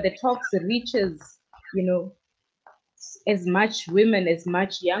sure that the talks reaches as much women, as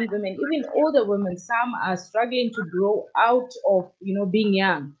much young women, even older women? Some are struggling to grow out of being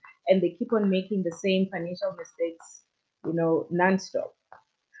young, and they keep on making the same financial mistakes non-stop.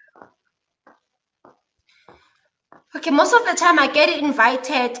 Okay, most of the time I get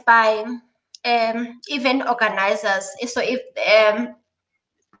invited by event organizers. So if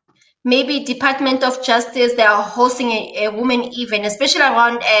maybe Department of Justice, they are hosting a women event, especially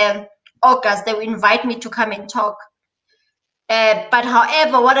around August, they will invite me to come and talk. But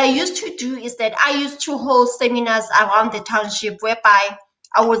however, what I used to do is that I used to host seminars around the township, whereby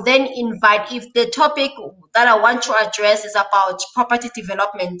I would then invite, if the topic that I want to address is about property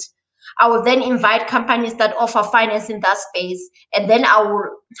development, I will then invite companies that offer finance in that space, and then I will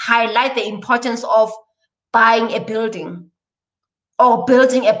highlight the importance of buying a building or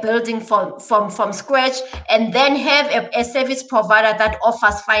building a building from scratch, and then have a service provider that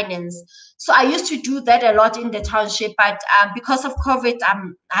offers finance. So I used to do that a lot in the township, but because of COVID,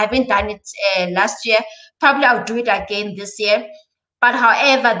 I haven't done it last year. Probably I'll do it again this year. But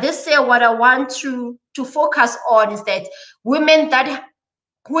however, this year, what I want to focus on is that women that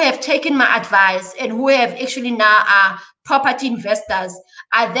who have taken my advice and who have actually now are property investors,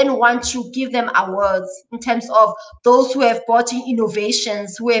 I then want to give them awards in terms of those who have brought in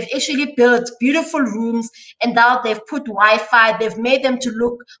innovations, who have actually built beautiful rooms, and now they've put Wi-Fi, they've made them to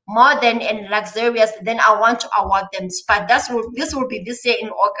look modern and luxurious. Then I want to award them. But this will be this year in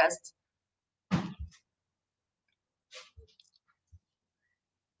August.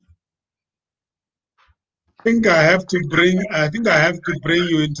 I think I have to bring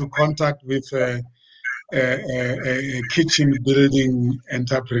you into contact with a kitchen building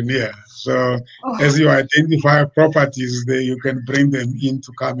entrepreneur. So as you identify properties there, you can bring them in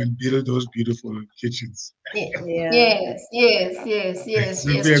to come and build those beautiful kitchens. Yes. It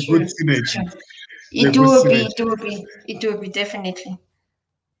will be a good synergy. It will be definitely.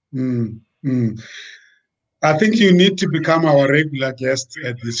 I think you need to become our regular guest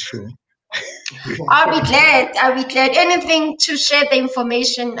at this show. I'll be glad. Anything to share the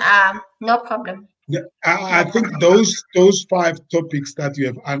information, no problem. I think those 5 topics that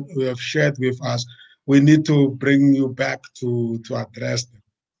you have shared with us, we need to bring you back to address them.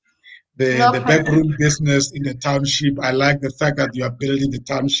 The backroom business in the township. I like the fact that you are building the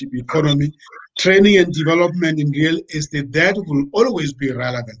township economy. Training and development in real estate, that will always be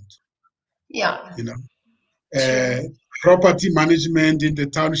relevant. Yeah. You know, property management in the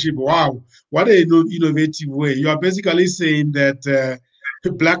township. Wow, what an innovative way. You are basically saying that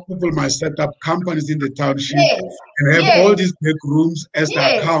Black people must set up companies in the township and have all these big rooms as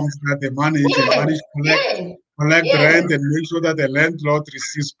the accounts that they manage and collect rent and make sure that the landlord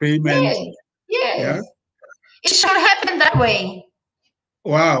receives payment. Yeah? It should happen that way.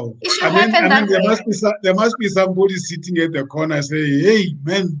 Wow. I mean, there must be somebody sitting at the corner saying, hey,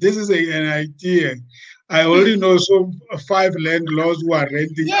 man, this is an idea. I already know 5 landlords who are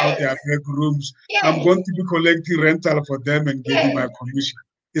renting out their big rooms. I'm going to be collecting rental for them and getting my commission.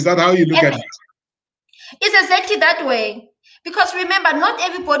 Is that how you look at it? It's exactly that way. Because remember, not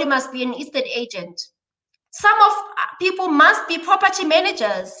everybody must be an estate agent. Some of people must be property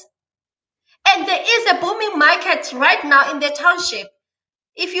managers. And there is a booming market right now in the township.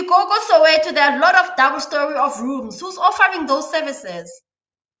 If you go Soweto, there are a lot of double story of rooms. Who's offering those services?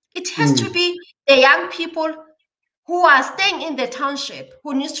 It has to be the young people who are staying in the township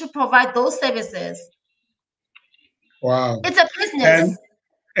who needs to provide those services. Wow. It's a business.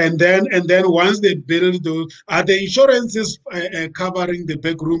 And then once they build those, are the insurances covering the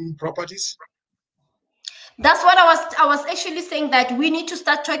backroom properties? That's what I was actually saying, that we need to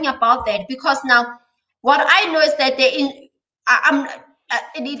start talking about that, because now what I know is that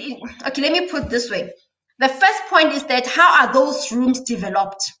okay, let me put it this way. The first point is that how are those rooms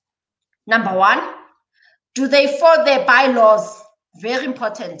developed? Number 1, do they follow the bylaws? Very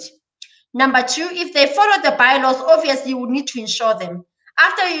important. Number 2, if they follow the bylaws, obviously you would need to insure them.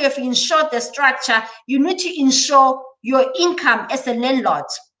 After you have insured the structure, you need to insure your income as a landlord.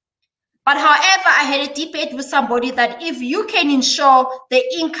 But however, I had a debate with somebody that if you can insure the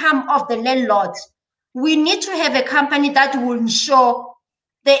income of the landlord, we need to have a company that will insure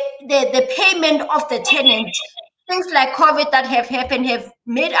the payment of the tenant. Things like COVID that have happened have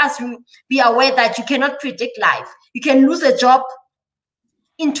made us be aware that you cannot predict life. You can lose a job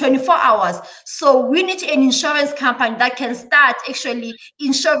in 24 hours. So we need an insurance company that can start actually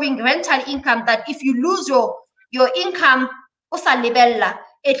insuring rental income, that if you lose your income,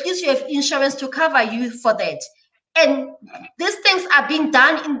 at least you have insurance to cover you for that. And these things are being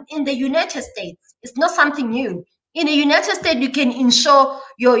done in the United States. It's not something new. In the United States, you can insure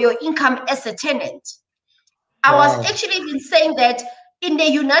your income as a tenant. I was actually even saying that in the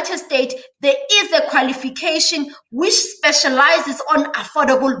United States, there is a qualification which specializes on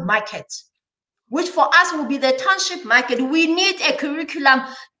affordable market, which for us will be the township market. We need a curriculum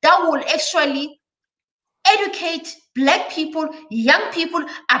that will actually educate Black people, young people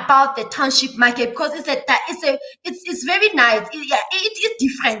about the township market, because it's very nice. It is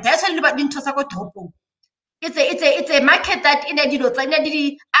different. That's a little bit. It's a market that in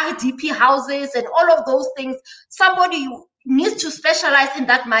the RDP houses and all of those things. Somebody needs to specialize in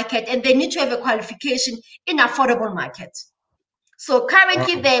that market, and they need to have a qualification in affordable market. So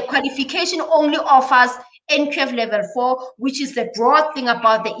currently the qualification only offers NQF level 4, which is the broad thing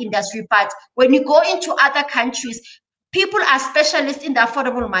about the industry. But when you go into other countries, people are specialists in the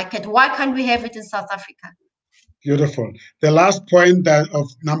affordable market. Why can't we have it in South Africa? Beautiful. The last point of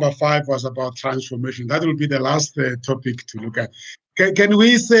number 5 was about transformation. That will be the last topic to look at. Can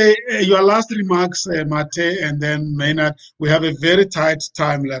we say your last remarks, Mathe, and then Maynard? We have a very tight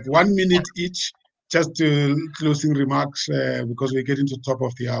time left. 1 minute each, just to closing remarks, because we're getting to the top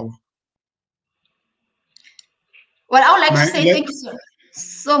of the hour. Well, I would like to say thank you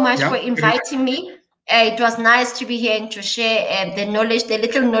so much for inviting me. It was nice to be here and to share the knowledge, the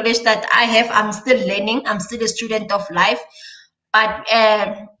little knowledge that I have. I'm still learning. I'm still a student of life. But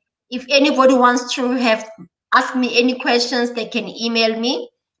if anybody wants to ask me any questions, they can email me.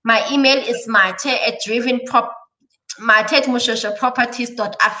 My email is Moshoeshoe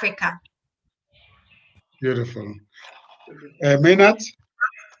Beautiful. Maynard?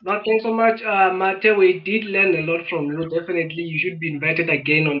 No, thanks so much, Mathe. We did learn a lot from you. Definitely, you should be invited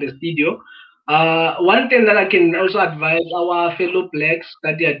again on the studio. One thing that I can also advise our fellow blacks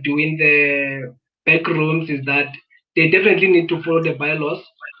that they are doing the back rooms is that they definitely need to follow the bylaws,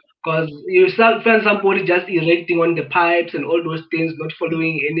 because you find somebody just erecting on the pipes and all those things, not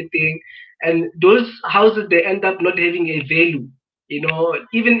following anything, and those houses, they end up not having a value. You know,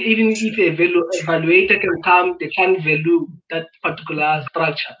 even if a evaluator can come, they can't value that particular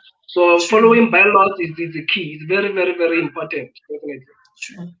structure. So following bylaws is the key. It's very, very, very important. Definitely.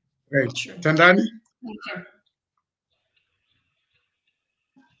 True. Great. Thandani? Thank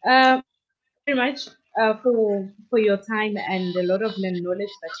you. Very much for your time and a lot of the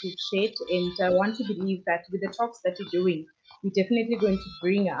knowledge that you've shared. And I want to believe that with the talks that you're doing, you're definitely going to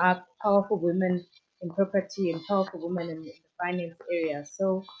bring up powerful women in property and powerful women in the finance area.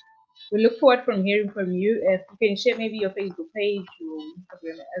 So we look forward from hearing from you. If you can share maybe your Facebook page or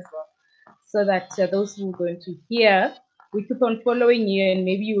Instagram as well, so that those who are going to hear, we keep on following you, and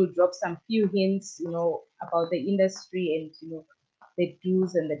maybe you will drop some few hints, about the industry and the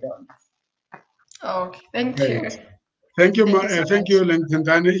do's and the don'ts. Okay, thank you. Thank you,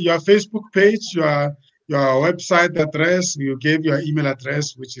 Thandani. Your Facebook page, your website address, you gave your email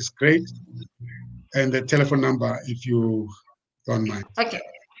address, which is great, and the telephone number, if you don't mind. Okay.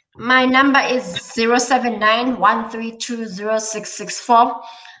 My number is 079-132-0664.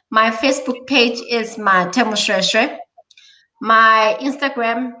 My Facebook page is Mathe Moshoeshoe. My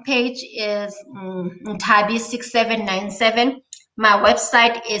Instagram page is Ntabi6797. My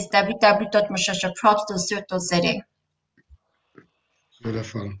website is www.moshoeshoeprops.co.za.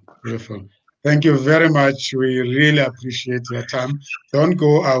 Beautiful, beautiful. Thank you very much. We really appreciate your time. Don't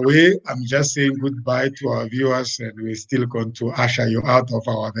go away. I'm just saying goodbye to our viewers, and we're still going to usher you out of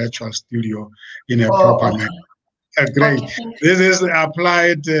our virtual studio in a proper manner. Great. Okay, this is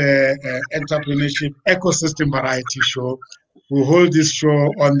Applied Entrepreneurship Ecosystem Variety Show. We hold this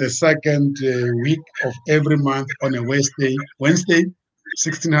show on the second week of every month on a Wednesday,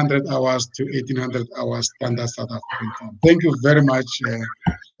 1600 hours to 1800 hours standard South African time. Thank you very much.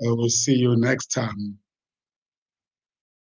 We'll see you next time.